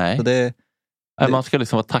annars. Nej. Så man ska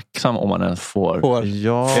liksom vara tacksam om man ens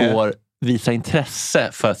får visa intresse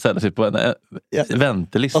för att ställa sig på en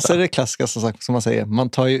väntelista. Och så är det klassiska som man säger, man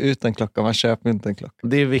tar ju ut en klocka, man köper inte en klocka.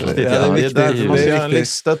 Det är viktigt. Det är viktigt. Man måste göra en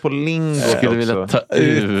lista på lingo. Jag skulle vilja ta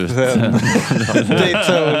ut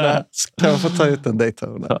Daytona. Kan man få ta ut en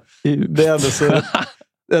Daytona? Det är ändå så...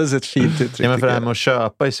 Det är ett fint uttryck. Ja, men för det här med att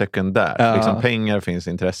köpa i sekundär. Liksom pengar finns,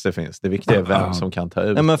 intresse finns. Det viktiga är vem som kan ta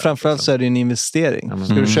ut. Ja, men framförallt så är det en investering.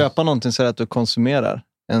 Ska du köpa någonting så är det att du konsumerar.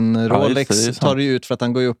 En Rolex tar du ut för att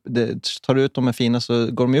han går upp. Tar du ut de är fina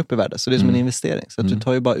så går de ju upp i värde. Så det är som en investering. Så att du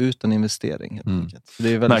tar ju bara ut en investering.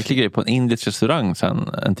 Det är märklig grej. På en indisk restaurang sen,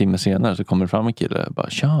 en timme senare så kommer det fram en kille och bara,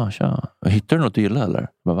 tja. Hittar du något du gillar eller?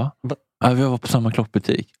 Jag bara, va? Vi var på samma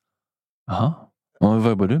klockbutik. Jaha. Vad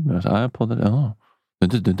jobbar du med? Jag poddade. Jaha.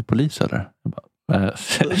 Du är inte polis eller? Jag bara, det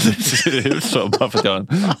ser ut så bara för att jag har en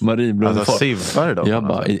marinblå alltså sivvar då? Jag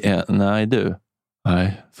bara, nej du.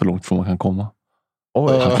 Nej, så långt från man kan komma. Han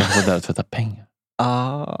kan vara där och tvätta pengar.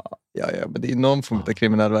 Ja, men det är någon form av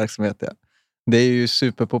kriminell verksamhet. Ja. Det är ju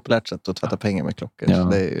superpopulärt sätt att tvätta pengar med klockor. Ja. Så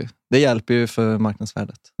det hjälper ju för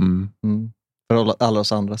marknadsvärdet. För alla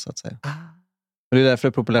oss andra så att säga. Och det är därför det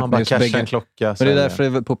är populärt med just det är därför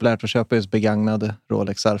det är populärt att köpa just begagnade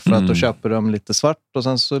Rolexar. För att då köper de lite svart och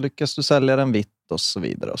sen så lyckas du sälja den vitt och så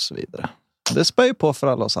vidare och så vidare. Det spär ju på för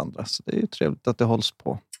alla oss andra. Så det är ju trevligt att det hålls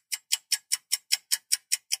på.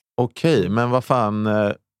 Okej, men vad fan...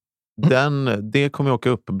 Det kommer ju åka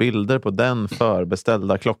upp bilder på den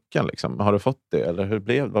förbeställda klockan. Liksom. Har du fått det? Eller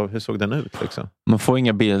hur såg den ut? Liksom? Man får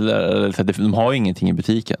inga bilder. De har ju ingenting i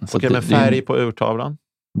butiken. Okej, men färg på urtavlan?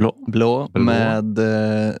 Blå med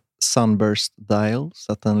sunburst dial.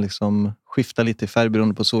 Så att den liksom skiftar lite i färg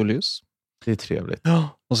beroende på solljus. Det är trevligt. Ja.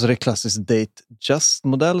 Och så är det klassisk Date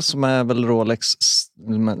Just-modell som är väl Rolex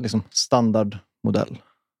liksom standardmodell.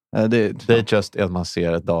 Det är just att man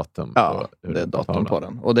ser ett datum. Ja, det är datum på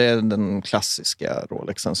den. Och det är den klassiska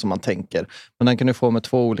Rolexen som man tänker. Men den kan du få med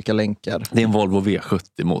 2 olika länkar. Det är en Volvo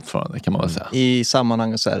V70 motsvarande kan man väl säga. I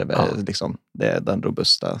sammanhanget så är det väl liksom, det är den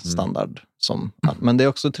robusta standard. Men det är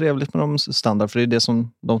också trevligt med de standard. För det är det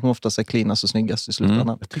som de oftast är cleanast och snyggast i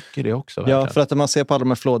slutändan. Jag tycker det också. Verkligen. Ja, för att när man ser på alla de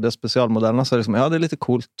här flådiga specialmodellerna så är det som, det är lite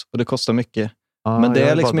coolt och det kostar mycket. Men det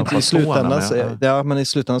är liksom inte i slutändan. Men i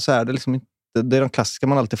slutändan så är det liksom inte. Det är de klassiska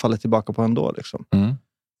man alltid faller tillbaka på ändå. Liksom.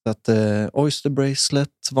 Så att, Oyster Bracelet,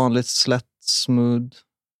 vanligt slätt, smooth.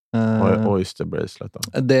 Oyster Bracelet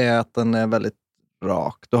då? Det är att den är väldigt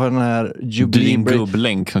rak. Du har den här Jubilee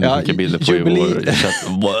gubblänk som du skickar bilder på i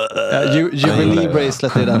vår Jubilee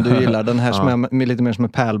bracelet är den du gillar. Den här som är lite mer som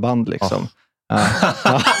en pärlband liksom.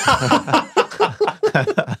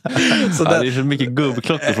 Så det är så mycket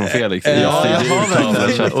gubbklockor från Felix. Jag har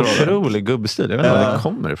verkligen otrolig gubbstil. Jag vet inte var det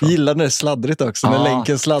kommer ifrån. Gillar när det är sladdrigt också. När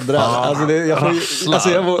länken sladdrar. Alltså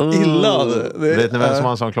jag får illa av det. Vet ni vem som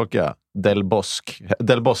har en sån klocka? Del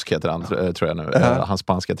Bosque heter han, tror jag nu. Han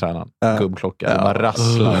spanska tränaren. Gubbklocka. Det bara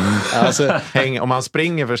rasslar. Om man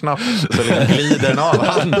springer för snabbt så glider den av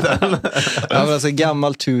handen.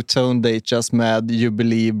 Gammal two-tone Datejust med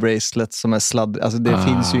Jubilee bracelet som är sladdrig. Alltså det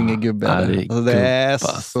finns ju ingen gubbe. Det är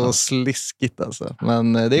så sliskigt alltså.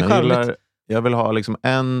 Men det är charmigt. Jag vill ha liksom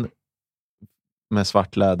en med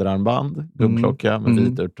svart läderarmband, gubbklocka med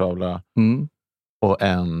vit urtavla. Och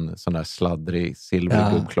en sån där sladdrig silvrig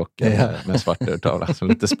gubbklocka med svart urtavla. Så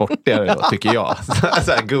lite sportigare då, tycker jag.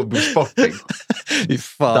 Så här gubbsportig.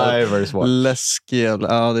 Divers watch. Läskig.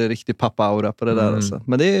 Ja, det är riktigt pappa-aura på det där. Alltså.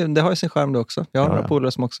 Men det har ju sin charm det också. Jag har några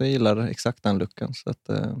polare som också gillar exakt den looken. Så att,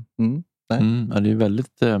 det är ju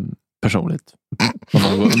väldigt personligt.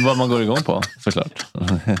 Vad man går igång på, såklart.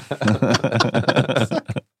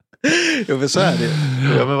 Jo, men så är det.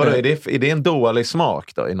 Ja, men vadå, är det en dålig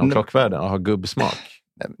smak då inom klockvärlden att ha gubbsmak?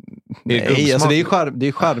 Nej, alltså det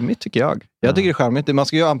är charmigt tycker jag. Jag tycker det är charmigt. Man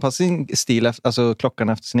ska ju anpassa sin stil, alltså klockan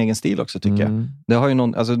efter sin egen stil också tycker jag. Det har ju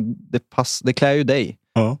någon, alltså det klär ju dig.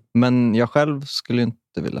 Men jag själv skulle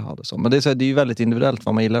inte vilja ha det så. Men det är ju väldigt individuellt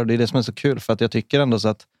vad man gillar och det är det som är så kul för att jag tycker ändå så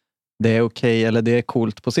att det är okej, eller det är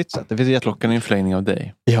coolt på sitt sätt. Det finns klockan är en förlängning av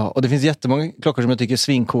dig. Ja, och det finns jättemånga klockor som jag tycker är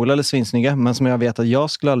svincoola eller svinsnygga, men som jag vet att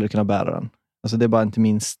jag skulle aldrig kunna bära den. Alltså det är bara inte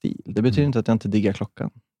min stil. Det betyder inte att jag inte diggar klockan.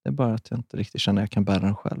 Det är bara att jag inte riktigt känner att jag kan bära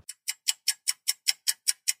den själv.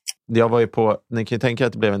 Jag var ju på, ni kan ju tänka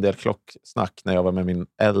att det blev en del klocksnack när jag var med min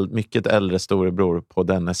mycket äldre storebror på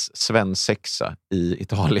dennes svensexa i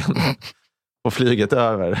Italien. På flyget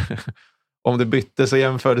över. Om det bytte så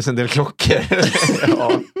jämfördes en del klockor.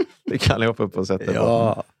 Ja, det kan jag hoppa upp och sätta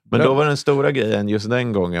på. Men då var den stora grejen just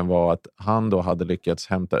den gången var att han då hade lyckats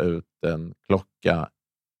hämta ut en klocka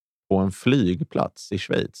på en flygplats i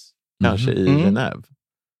Schweiz. Kanske i Genève.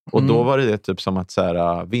 Och då var det typ som att så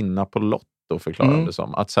här, vinna på Lotto förklarade det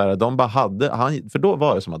som. Att så här, de bara hade, för då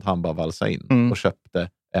var det som att han bara valsade in och köpte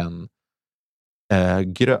en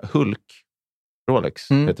Hulk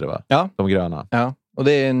Rolex, heter det va? Ja. De gröna. Ja. Och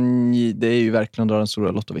det är ju verkligen då den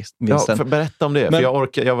stora lottovinsten. Ja, för berätta om det. Men,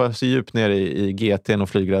 för jag var så djupt ner i GT:n och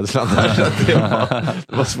flygrädslan där. Så att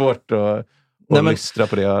det var svårt att lystra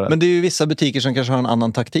på det örat. Men det är ju vissa butiker som kanske har en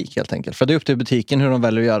annan taktik helt enkelt. För det är upp till butiken hur de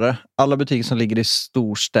väljer att göra det. Alla butiker som ligger i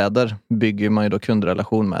storstäder bygger man ju då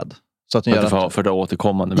kundrelation med. Så att för det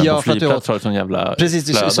återkommande. Men på flygplats har det sån jävla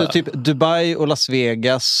precis, så typ Dubai och Las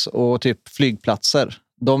Vegas och typ flygplatser.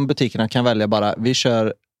 De butikerna kan välja bara, vi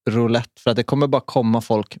kör roulette för att det kommer bara komma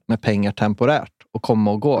folk med pengar temporärt och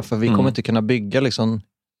komma och gå. För vi kommer inte kunna bygga liksom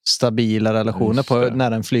stabila relationer på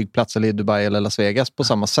nära en flygplats eller i Dubai eller Las Vegas på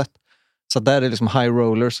samma sätt. Så där är det liksom high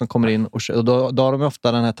rollers som kommer in och då har de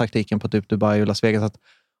ofta den här taktiken på typ Dubai och Las Vegas att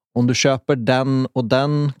om du köper den och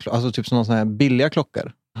den, alltså typ sådana här billiga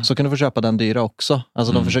klockor, så kan du få köpa den dyra också.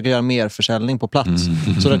 Alltså de försöker göra mer försäljning på plats.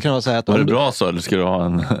 Så då kan det säga att var det bra så eller ska du ha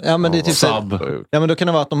en men det är typ sub? Ja, men då kan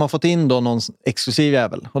det vara att de har fått in då någon exklusiv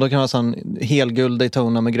jävel. Och då kan det vara sån helguld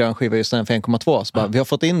Daytona med grön skiva just den för 1,2. Så bara, vi har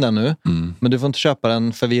fått in den nu, men du får inte köpa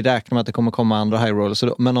den för vi räknar med att det kommer komma andra high rollers.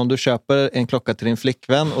 Men om du köper en klocka till din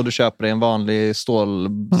flickvän och du köper en vanlig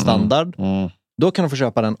stålstandard, då kan du få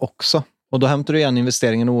köpa den också. Och då hämtar du igen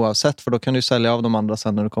investeringen oavsett, för då kan du sälja av de andra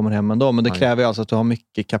sen när du kommer hem ändå. Men det kräver ju alltså att du har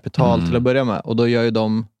mycket kapital till att börja med. Och då gör ju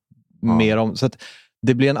de mer om. Så att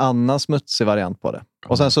det blir en annan smutsig variant på det.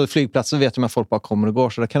 Och sen så flygplatser vet du att folk bara kommer och går.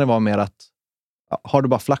 Så det kan det vara mer att har du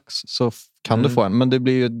bara flax så kan du få en. Men det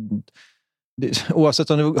blir ju... oavsett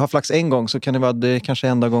om du har flax en gång så kan det vara det kanske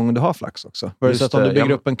enda gången du har flax också. Så att om du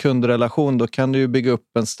bygger upp en kundrelation, då kan du ju bygga upp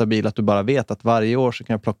en stabil, att du bara vet att varje år så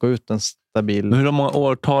kan jag plocka ut en stabil... Men hur många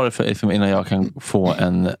år tar det för mig innan jag kan få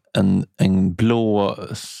en blå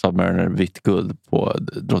Submariner vitt guld på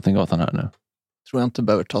Drottninggatan här nu? Tror jag inte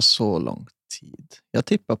behöver ta så lång tid. Jag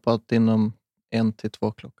tippar på att inom 1 till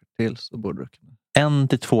 2 klockor till så borde du kunna. 1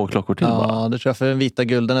 till 2 klockor till bara? Ja, det tror jag, för den vita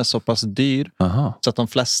gulden är så pass dyr. Så att de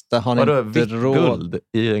flesta har inte råd. Guld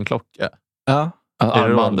i en klocka? Ja.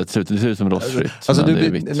 Armbandet ser ut som rostfritt. Alltså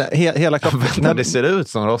hela klockan... det ser ut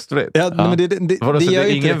som rostfritt. Ja,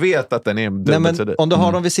 men ingen vet att den är dubbelt så dyr. Om du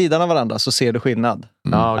har dem vid sidan av varandra så ser du skillnad.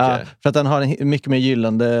 För att den har en mycket mer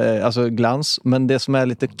gyllande glans. Men det som är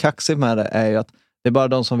lite kaxigt med det är ju att Det är bara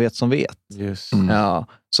de som vet. Just. Ja,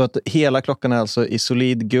 så att hela klockan är alltså i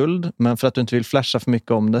solid guld, men för att du inte vill flasha för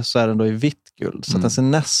mycket om det så är den då i vitt guld. Så att den ser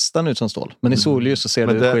nästan ut som stål. Men i solljus så ser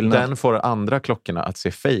du skillnad. Den får andra klockorna att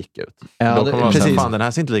se fake ut. Ja, då kommer man säga, fan den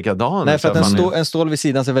här ser inte likadan ut. Nej, för att en stål vid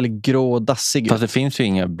sidan ser väldigt grå och dassig ut. Fast det finns ju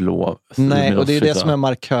inga blå. Nej, och det är det som är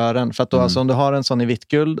markören. För att då, alltså, om du har en sån i vitt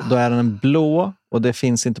guld, då är den en blå och det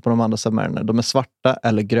finns inte på de andra Submariner. De är svarta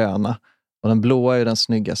eller gröna. Och den blåa är ju den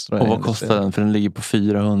snyggaste. Och vad kostar den? För den ligger på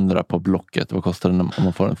 400 på Blocket. Vad kostar den om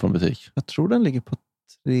man får den från butik? Jag tror den ligger på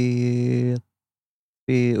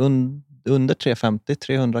under 350,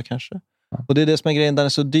 300 kanske. Ja. Och det är det som är grejen. Den är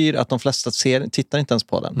så dyr att de flesta tittar inte ens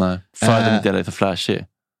på den. Nej, för att den inte är lite flashig.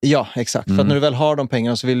 Ja, exakt. För att när du väl har de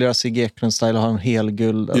pengarna så vill du göra sig Eklund-style och ha en hel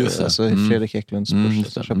guld. Alltså Fredrik Eklunds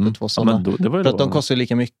börs. Så köpte 2 sådana. För att de kostar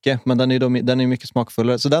lika mycket. Men den är mycket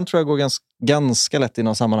smakfullare. Så den tror jag går ganska lätt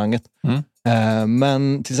inom sammanhanget.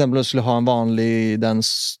 Men till exempel om du skulle ha en vanlig den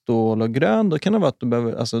stål och grön, då kan det vara att du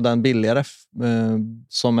behöver, alltså den billigare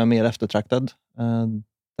som är mer eftertraktad.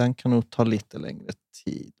 Den kan nog ta lite längre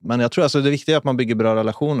tid. Men jag tror alltså det viktiga är att man bygger bra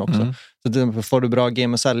relation också. Så till exempel får du bra game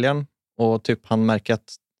med säljaren och typ han märker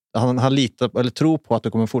att han litar eller tror på att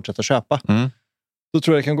du kommer fortsätta köpa. Då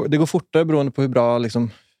tror jag det går fortare beroende på hur bra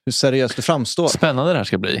liksom, hur seriöst det framstår. Spännande det här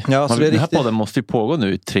ska bli. Ja, så den här podden måste ju pågå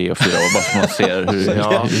nu i 3 och 4 år bara så man ser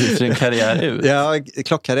hur ser en karriär ut. Ja,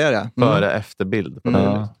 klockkarriär, ja. Före efterbild.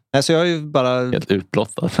 Så jag är ju bara... Helt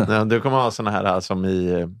utblottad. Ja, du kommer ha såna här som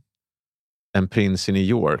i En prins i New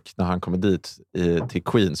York när han kommer dit till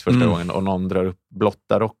Queens första gången och någon drar upp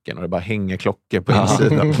blotta rocken och det bara hänger klockor på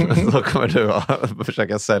insidan. Då kommer du att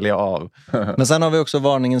försöka sälja av. Men sen har vi också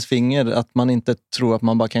varningens finger att man inte tror att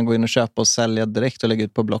man bara kan gå in och köpa och sälja direkt och lägga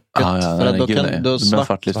ut på Blocket. För att då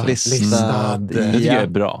svartlistad. Det tycker jag är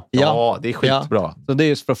bra. Ja, det är skitbra. Ja. Så det är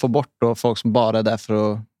just för att få bort då folk som bara är där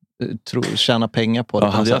för att tjäna pengar på det.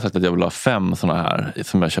 Hade jag sagt att jag vill ha 5 såna här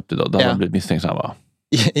som jag köpte idag, då hade jag blivit misstänksam, va?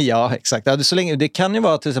 Ja, exakt. Ja, så länge, det kan ju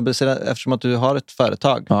vara till exempel eftersom att du har ett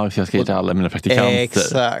företag. Ja, för jag ska hitta alla mina praktikanter.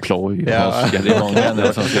 Exakt. Ploj, det är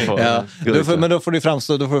många som ska få. Men då får du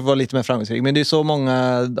framstå, då får du vara lite mer framgångsrik. Men det är så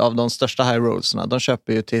många av de största high rollsarna, de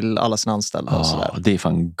köper ju till alla sina anställda och sådär. Det är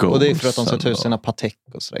fan goals. Och det är för att de ska ta ut sina Patek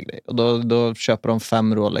och sådär grejer. Och då köper de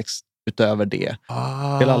 5 Rolex utöver det.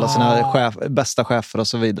 Till alla sina bästa chefer och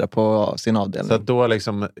så vidare på sin avdelning. Så att då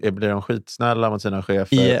liksom blir de skitsnälla mot sina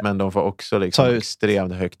chefer, men de får också liksom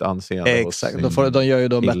extremt högt anseende. Exakt, de gör ju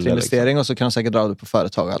då bättre investering och så kan de säkert dra det på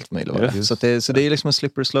företag och allt möjligt. Så det är liksom en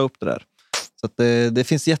slippery slope det där. Så att det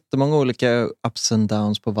finns jättemånga olika ups and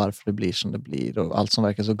downs på varför det blir som det blir. Och allt som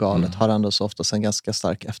verkar så galet har ändå så ofta en ganska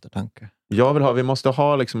stark eftertanke. Vi måste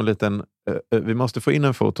ha liksom en liten... vi måste få in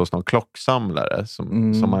en fot hos någon klocksamlare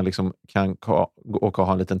som man liksom kan åka och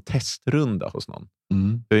ha en liten testrunda hos någon.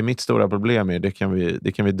 Det är mitt stora problem det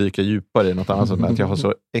kan vi dyka djupare i något annat sånt, att jag har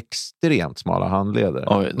så extremt smala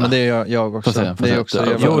handleder. Men det är jag också.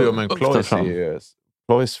 Men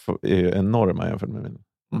Cloys är ju enorma jämfört med min.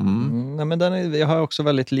 Nej, men jag har också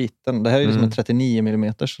väldigt liten. Det här är liksom en 39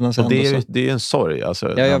 mm. Så det är en sorg.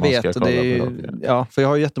 Alltså, jag vet. För jag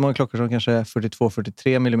har ju jättemånga klockor som kanske är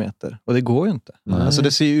 42-43 mm. Och det går ju inte. Alltså,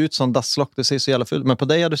 det ser ju ut som dasslock. Det ser så jävla fult. Men på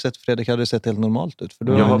dig Fredrik, hade det sett helt normalt ut. För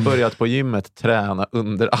jag har börjat på gymmet träna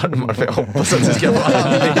underarmar för jag hoppas att det ska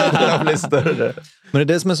vara bli större. Men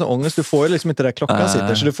det är det som är så ångest. Du får ju liksom inte där klockan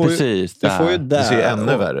sitter. Så du får precis, du får ju där. Det ser ju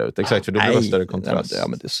ännu värre ut. Exakt, för då blir det större kontrast. Ja,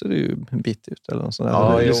 men det ser ju en bit ut. Eller något sånt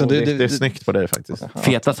där. Liksom, det är snyggt på dig faktiskt.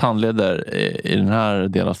 Fetast handleder i den här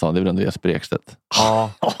delen av staden, det är väl ändå Jesper Ekstedt.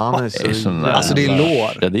 Ja, han är så... Alltså det är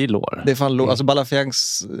lår. Ja, det är lår. Det är fan lår. Alltså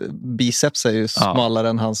Balafiangs biceps är ju smalare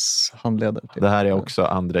än hans handleder. Det här är också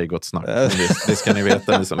Andrei Gott Snack. Det ska ni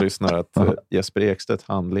veta, ni som lyssnar, att Jesper Ekstedt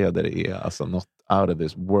handleder är alltså not out of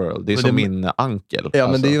this world. Det är som min ankel. Ja,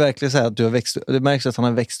 men det är ju verkligen så här att du har växt. Det märks att han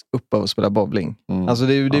har växt upp av att spela bowling. Alltså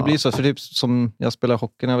det blir så, för typ som jag spelar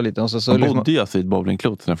hockey när jag var liten. Så han bodde ju alltså i ett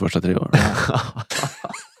bowlingklot sina första 3 år.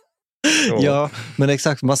 Ja, men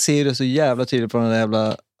exakt. Man ser det så jävla tydligt på den där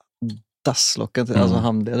jävla dasslocken. Alltså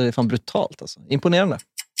handleder. Det är fan brutalt alltså. Imponerande.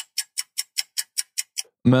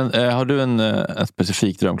 Men har du en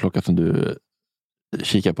specifik drömklocka som du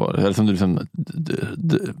kikar på? Eller som du liksom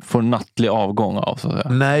får nattlig avgång av? Så att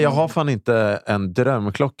säga? Nej, jag har fan inte en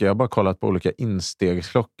drömklocka. Jag har bara kollat på olika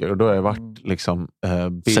instegsklockor. Och då har jag varit liksom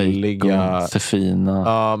billiga... Sefina.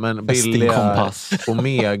 Ja, men billiga... Kompass.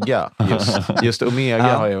 Omega. Just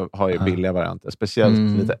Omega har ju billiga varianter.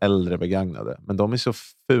 Speciellt lite äldre begagnade. Men de är så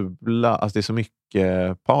fula. Alltså det är så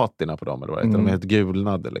mycket patina på dem. Eller vad det heter. De är helt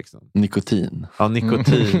gulnade liksom. Nikotin. Ja,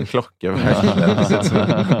 nikotinklockor. Verkligen. Det ser ut som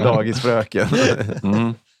dagisfröken.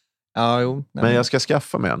 Ja, jo. Men jag ska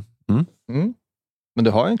skaffa mig en. Men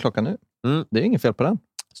du har ju en klocka nu. Det är inget fel på den.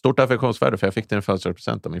 Stort affektionsvärde för jag fick den i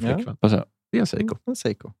födelsedagspresent av min flickvän. Ja. Det är en Seiko. En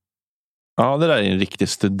Seiko. Ja, det där är en riktig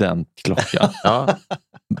studentklocka. Ja.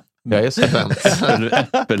 Jag är student.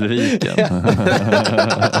 Äppelriken.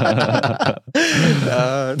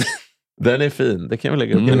 Den är fin. Det kan vi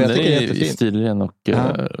lägga upp. Den är stilren och...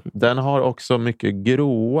 Den har också mycket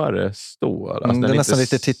gråare stål. Alltså, den är nästan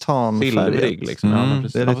lite titanfärg. Silvrig liksom.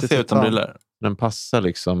 Det är lite titan. Den passar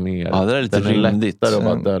liksom mer. Ja, det är lite rymdigt. Lättare att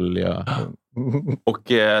bara dölja.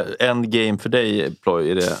 Och endgame för dig,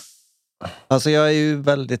 Ploy, är det... Alltså jag är ju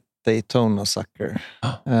väldigt Daytona-sucker.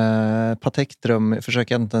 Patek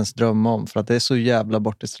försöker jag inte ens drömma om för att det är så jävla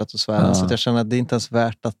bort i stratosfären så att jag känner att det är inte ens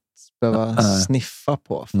värt att behöva sniffa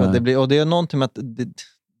på. För att och det är någonting med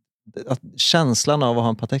att känslan av att ha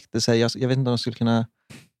en Patek, det säger, jag vet inte om jag skulle kunna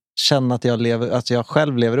känna att jag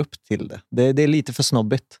själv lever upp till det. Det är lite för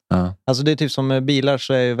snobbigt. Alltså det är typ som med bilar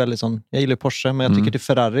så är jag väldigt sån, jag gillar Porsche men jag tycker till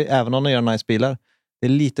Ferrari, även om de gör nice bilar, det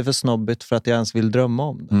är lite för snobbigt för att jag ens vill drömma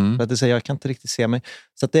om det. För att det säger, jag kan inte riktigt se mig.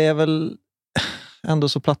 Så att det är väl ändå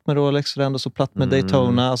så platt med Rolex, och ändå så platt med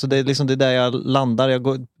Daytona. Alltså det är liksom det där jag landar.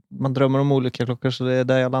 Man drömmer om olika klockor, så det är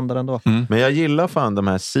där jag landar ändå. Men jag gillar fan de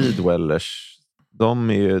här Seedwellers.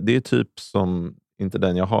 Det är typ som, inte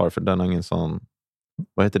den jag har, för den har ingen sån,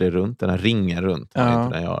 vad heter det runt? Den här ringen runt. Ja.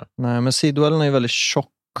 Inte den jag har. Nej, men Seedwellen är ju väldigt tjock.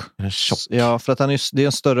 Ja, för att det är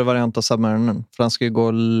en större variant av Submarinen. För han ska ju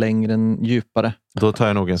gå längre än djupare. Då tar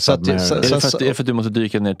jag nog en Submarinen. Är det för att du måste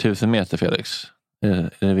dyka ner 1000 meter, Felix?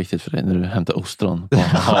 Är det viktigt för dig när du hämtar ostron på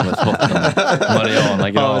havets botten?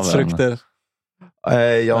 Marianagraven. Havets frukter.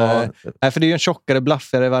 Nej, för det är ju en tjockare,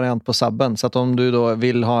 blaffigare variant på Subben. Så att om du då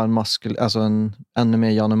vill ha en en ännu mer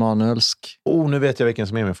Jan Emanuelsk. Nu vet jag vilken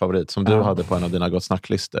som är min favorit. Som du hade på en av dina Gott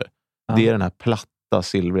Snack-listor. Det är den här platta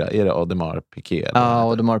silvriga. Är det Audemars Piguet? Ja,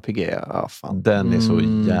 Audemars Piguet. Ja, fan. Den är så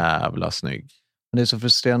jävla snygg. Det är så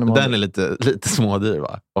frustrerande. Den är lite smådyr,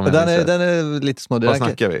 va? Den är lite smådyr. Vad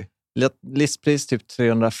snackar vi? Listpris typ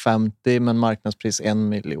 350, men marknadspris 1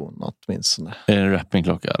 miljon åtminstone. Är det en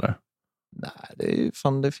wrappingklocka eller? Nej,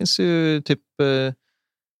 det finns ju typ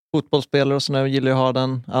fotbollsspelare och sådär gillar ju ha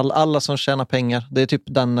den. Alla som tjänar pengar, det är typ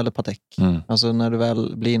den eller Patek. Alltså när du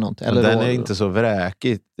väl blir någonting. Eller den är inte så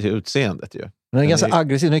vräkig i utseendet ju. Den är ganska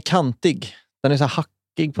aggressiv, den är kantig. Den är så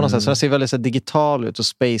hackig på något sätt. Så den ser väldigt så digital ut och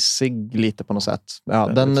spacig lite på något sätt. Ja,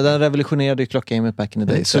 den revolutionerade ju klockan back in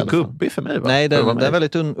the days. Den är så gubbig för mig, va? Nej, den är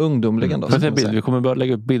väldigt ungdomlig ändå. Vi kommer börja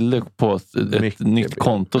lägga upp bilder på ett nytt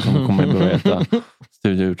konto som kommer att börja heta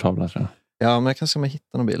Studiourtavla, tror jag. Ja, men jag kan se om jag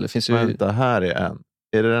hittar någon bild. Det finns ju... Vänta, här är en.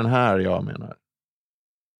 Är det den här jag menar?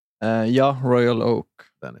 Ja, Royal Oak.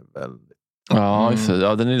 Den är väldigt...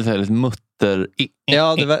 Ja, den är lite mutter.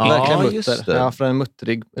 Ja, det är verkligen mutter. Ja, för den är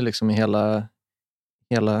muttrig liksom i hela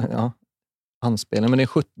handspelningen. Men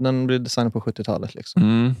den blir designad på 70-talet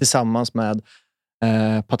liksom. Tillsammans med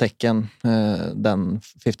Pateken, den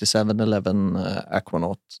 5711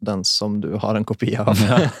 Aquanaut, den som du har en kopia av.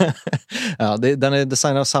 Ja, den är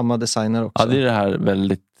designad av samma designer också. Ja, det är det här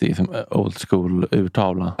väldigt liksom, old school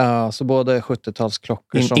urtavla. Ja, så både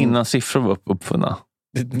 70-talsklockor som... Innan siffror var uppfunna.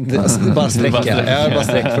 Bara sträcka. Bara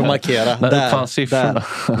sträck för att markera.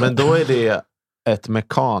 Där. Men då är det ett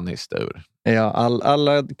mekaniskt ur. Ja,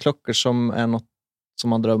 alla klockor som är något som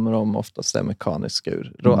man drömmer om oftast är mekaniska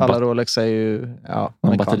ur. Alla Rolex är ju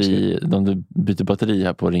mekaniska. Om du byter batteri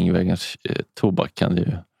här på Ringvägens tobak kan du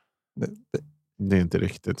ju... Det är inte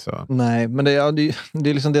riktigt så. Nej, men det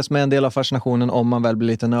är liksom det som är en del av fascinationen om man väl blir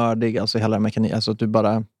lite nördig. Alltså hela mekanik. Alltså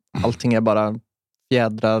att allting är bara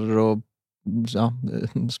fjädrar och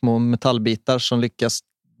små metallbitar som lyckas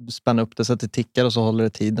spänna upp det så att det tickar och så håller det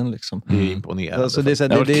tiden liksom. Det är imponerande. Alltså, det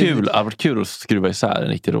har varit kul att skruva isär en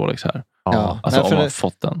riktig Rolex här. Ja. Alltså om man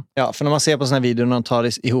fått den. Ja, för när man ser på såna här videor när de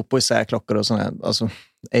tar ihop och isär klockor och sådana här, alltså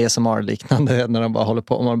ASMR-liknande, när de bara håller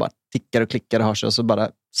på och man bara tickar och klickar och har sig och så bara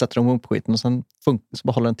sätter de ihop skiten och sen så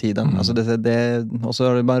bara håller den tiden. Alltså och så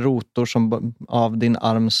är det bara en rotor som av din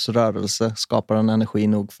arms rörelse skapar en energi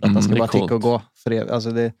nog för att den ska bara ticka och gå.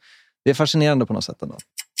 Alltså det är fascinerande på något sätt ändå.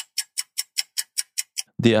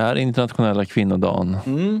 Det är internationella kvinnodagen.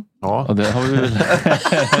 Ja. Och det har vi väl...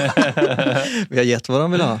 Vi har gett vad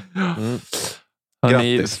de vill ha.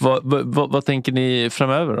 Grattis. Vad tänker ni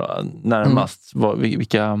framöver då? Närmast?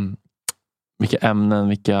 Vilka ämnen,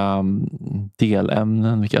 vilka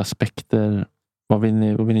delämnen, vilka aspekter? Vad vill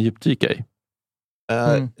ni djupdyka i?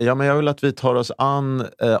 Ja, men jag vill att vi tar oss an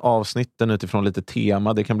avsnitten utifrån lite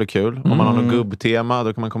tema. Det kan bli kul. Om man har något gubbtema,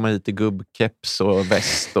 då kan man komma hit i gubbkeps och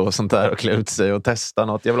väst och sånt där och klä ut sig och testa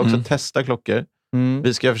något. Jag vill också testa klockor.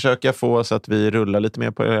 Vi ska försöka få så att vi rullar lite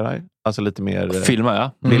mer på det här. Alltså lite mer... Filma,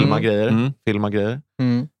 ja. Filma grejer. Filma grejer.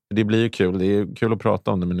 Det blir ju kul. Det är kul att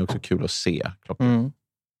prata om det, men det är också kul att se klockan.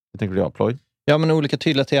 Det tänker jag, Ploy. Ja, men olika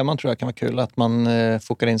tydliga teman tror jag kan vara kul att man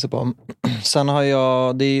fokar in sig på. Sen har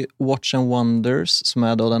jag, det är Watch and Wonders som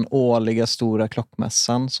är då den årliga stora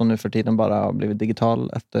klockmässan som nu för tiden bara har blivit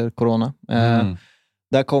digital efter corona.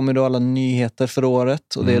 Där kommer då alla nyheter för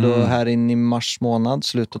året och det är då här inne i mars månad,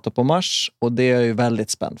 slutet på mars, och det är jag ju väldigt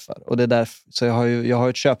spänd för. Och det är därför, så jag har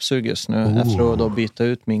ett köpsug just nu efter att då byta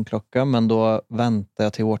ut min klocka, men då väntar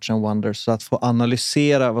jag till Watch and Wonders så att få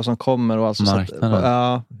analysera vad som kommer och alltså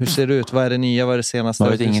hur ser det ut, vad är det nya, vad är det senaste?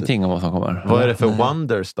 Man vet ingenting om vad som kommer. Vad är det för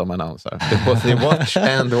wonders de annonserar? Det är Watch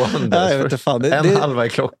and Wonders. Jag vet inte fan. En halva i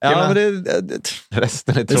klockorna. Ja, men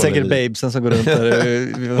resten är det är säkert babesen som går runt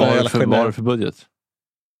där. Vad är det för budget?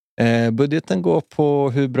 Budgeten går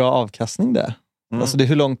på hur bra avkastning det är. Alltså det är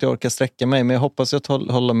hur långt jag orkar sträcka mig. Men jag hoppas att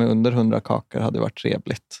hålla mig under 100 kakor hade varit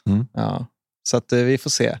trevligt. Ja. Så att vi får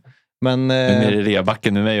se. Men nu är det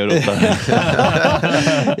rebacken med mig och rotar.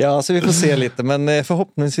 Ja, så vi får se lite. Men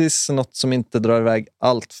förhoppningsvis något som inte drar iväg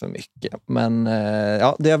allt för mycket. Men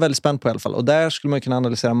ja, det är jag väldigt spänd på i alla fall. Och där skulle man kunna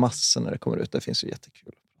analysera massor när det kommer ut. Det finns ju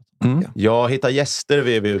jättekul. Jag hittar gäster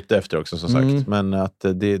vi är ute efter också som sagt. Men att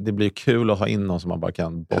det blir kul att ha in någon som man bara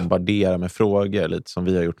kan bombardera med frågor. Lite som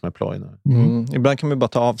vi har gjort med Ploy nu. Ibland kan man bara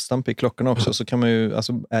ta avstamp i klockorna också. Så kan man ju,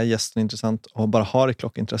 alltså är gästen intressant och bara har ett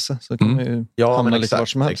klockintresse. Så kan man ju hamna lite var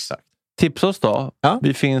som helst. Exakt. Tips oss då. Ja.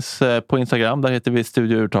 Vi finns på Instagram, där heter vi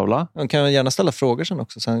Studio Urtavla. Man kan gärna ställa frågor sen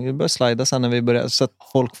också. Sen vi börjar slida sen när vi börjar, så att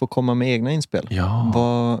folk får komma med egna inspel.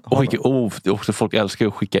 Ja. Också folk älskar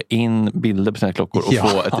att skicka in bilder på sina klockor och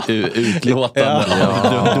få ett utlåtande.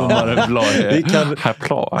 Domaren Ploy.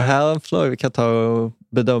 Vi kan ta och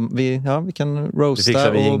bedöma. Vi kan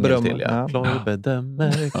roasta och berömma. Ploy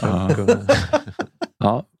bedömer klockor.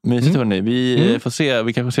 Ja, mysigt hörni. Vi får se,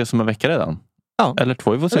 vi kanske ses om en vecka redan. Ja. Eller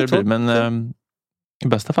 2, vi får se hur det blir. Men i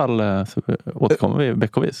bästa fall så återkommer vi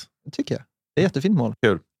veckovis. Det tycker jag. Det är jättefint mål.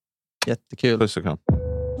 Kul. Jättekul. Puss och kram.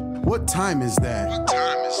 What time is that? What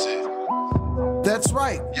time is it? That's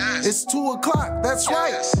right. Yes. It's 2 o'clock. That's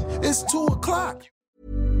right. It's 2 o'clock.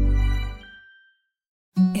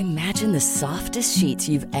 Imagine the softest sheets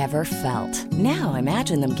you've ever felt. Now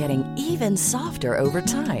imagine them getting even softer over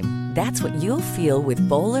time. That's what you'll feel with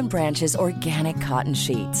Boll & Branch's organic cotton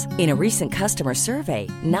sheets. In a recent customer survey,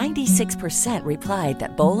 96% replied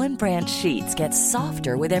that Boll & Branch sheets get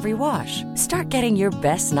softer with every wash. Start getting your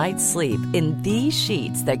best night's sleep in these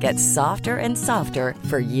sheets that get softer and softer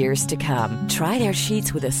for years to come. Try their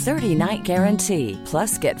sheets with a 30-night guarantee.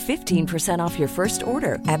 Plus, get 15% off your first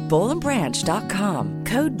order at bollandbranch.com.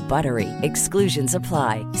 Code BUTTERY. Exclusions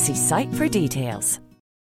apply. See site for details.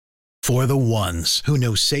 For the ones who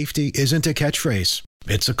know safety isn't a catchphrase,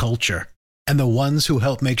 it's a culture. And the ones who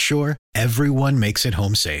help make sure everyone makes it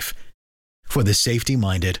home safe. For the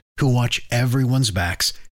safety-minded who watch everyone's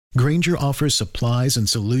backs, Grainger offers supplies and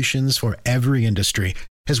solutions for every industry,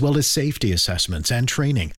 as well as safety assessments and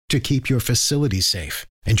training to keep your facilities safe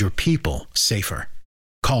and your people safer.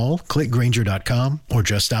 Call, clickgrainger.com, or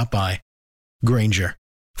just stop by. Grainger,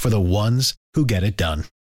 for the ones who get it done.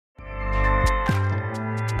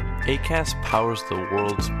 Acast powers the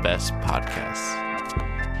world's best podcasts.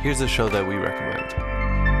 Here's a show that we recommend.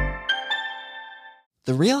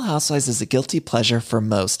 The Real Housewives is a guilty pleasure for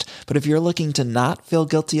most, but if you're looking to not feel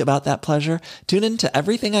guilty about that pleasure, tune in to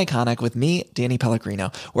Everything Iconic with me, Danny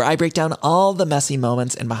Pellegrino, where I break down all the messy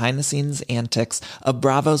moments and behind-the-scenes antics of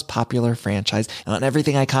Bravo's popular franchise. And on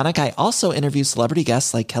Everything Iconic, I also interview celebrity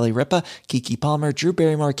guests like Kelly Ripa, Keke Palmer, Drew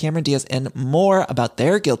Barrymore, Cameron Diaz, and more about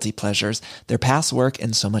their guilty pleasures, their past work,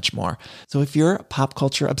 and so much more. So if you're pop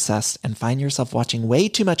culture obsessed and find yourself watching way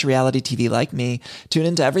too much reality TV like me, tune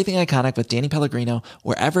in to Everything Iconic with Danny Pellegrino,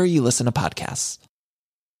 wherever you listen to podcasts.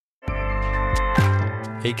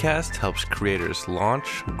 Acast helps creators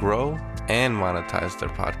launch, grow, and monetize their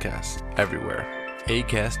podcasts everywhere.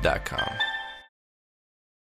 Acast.com.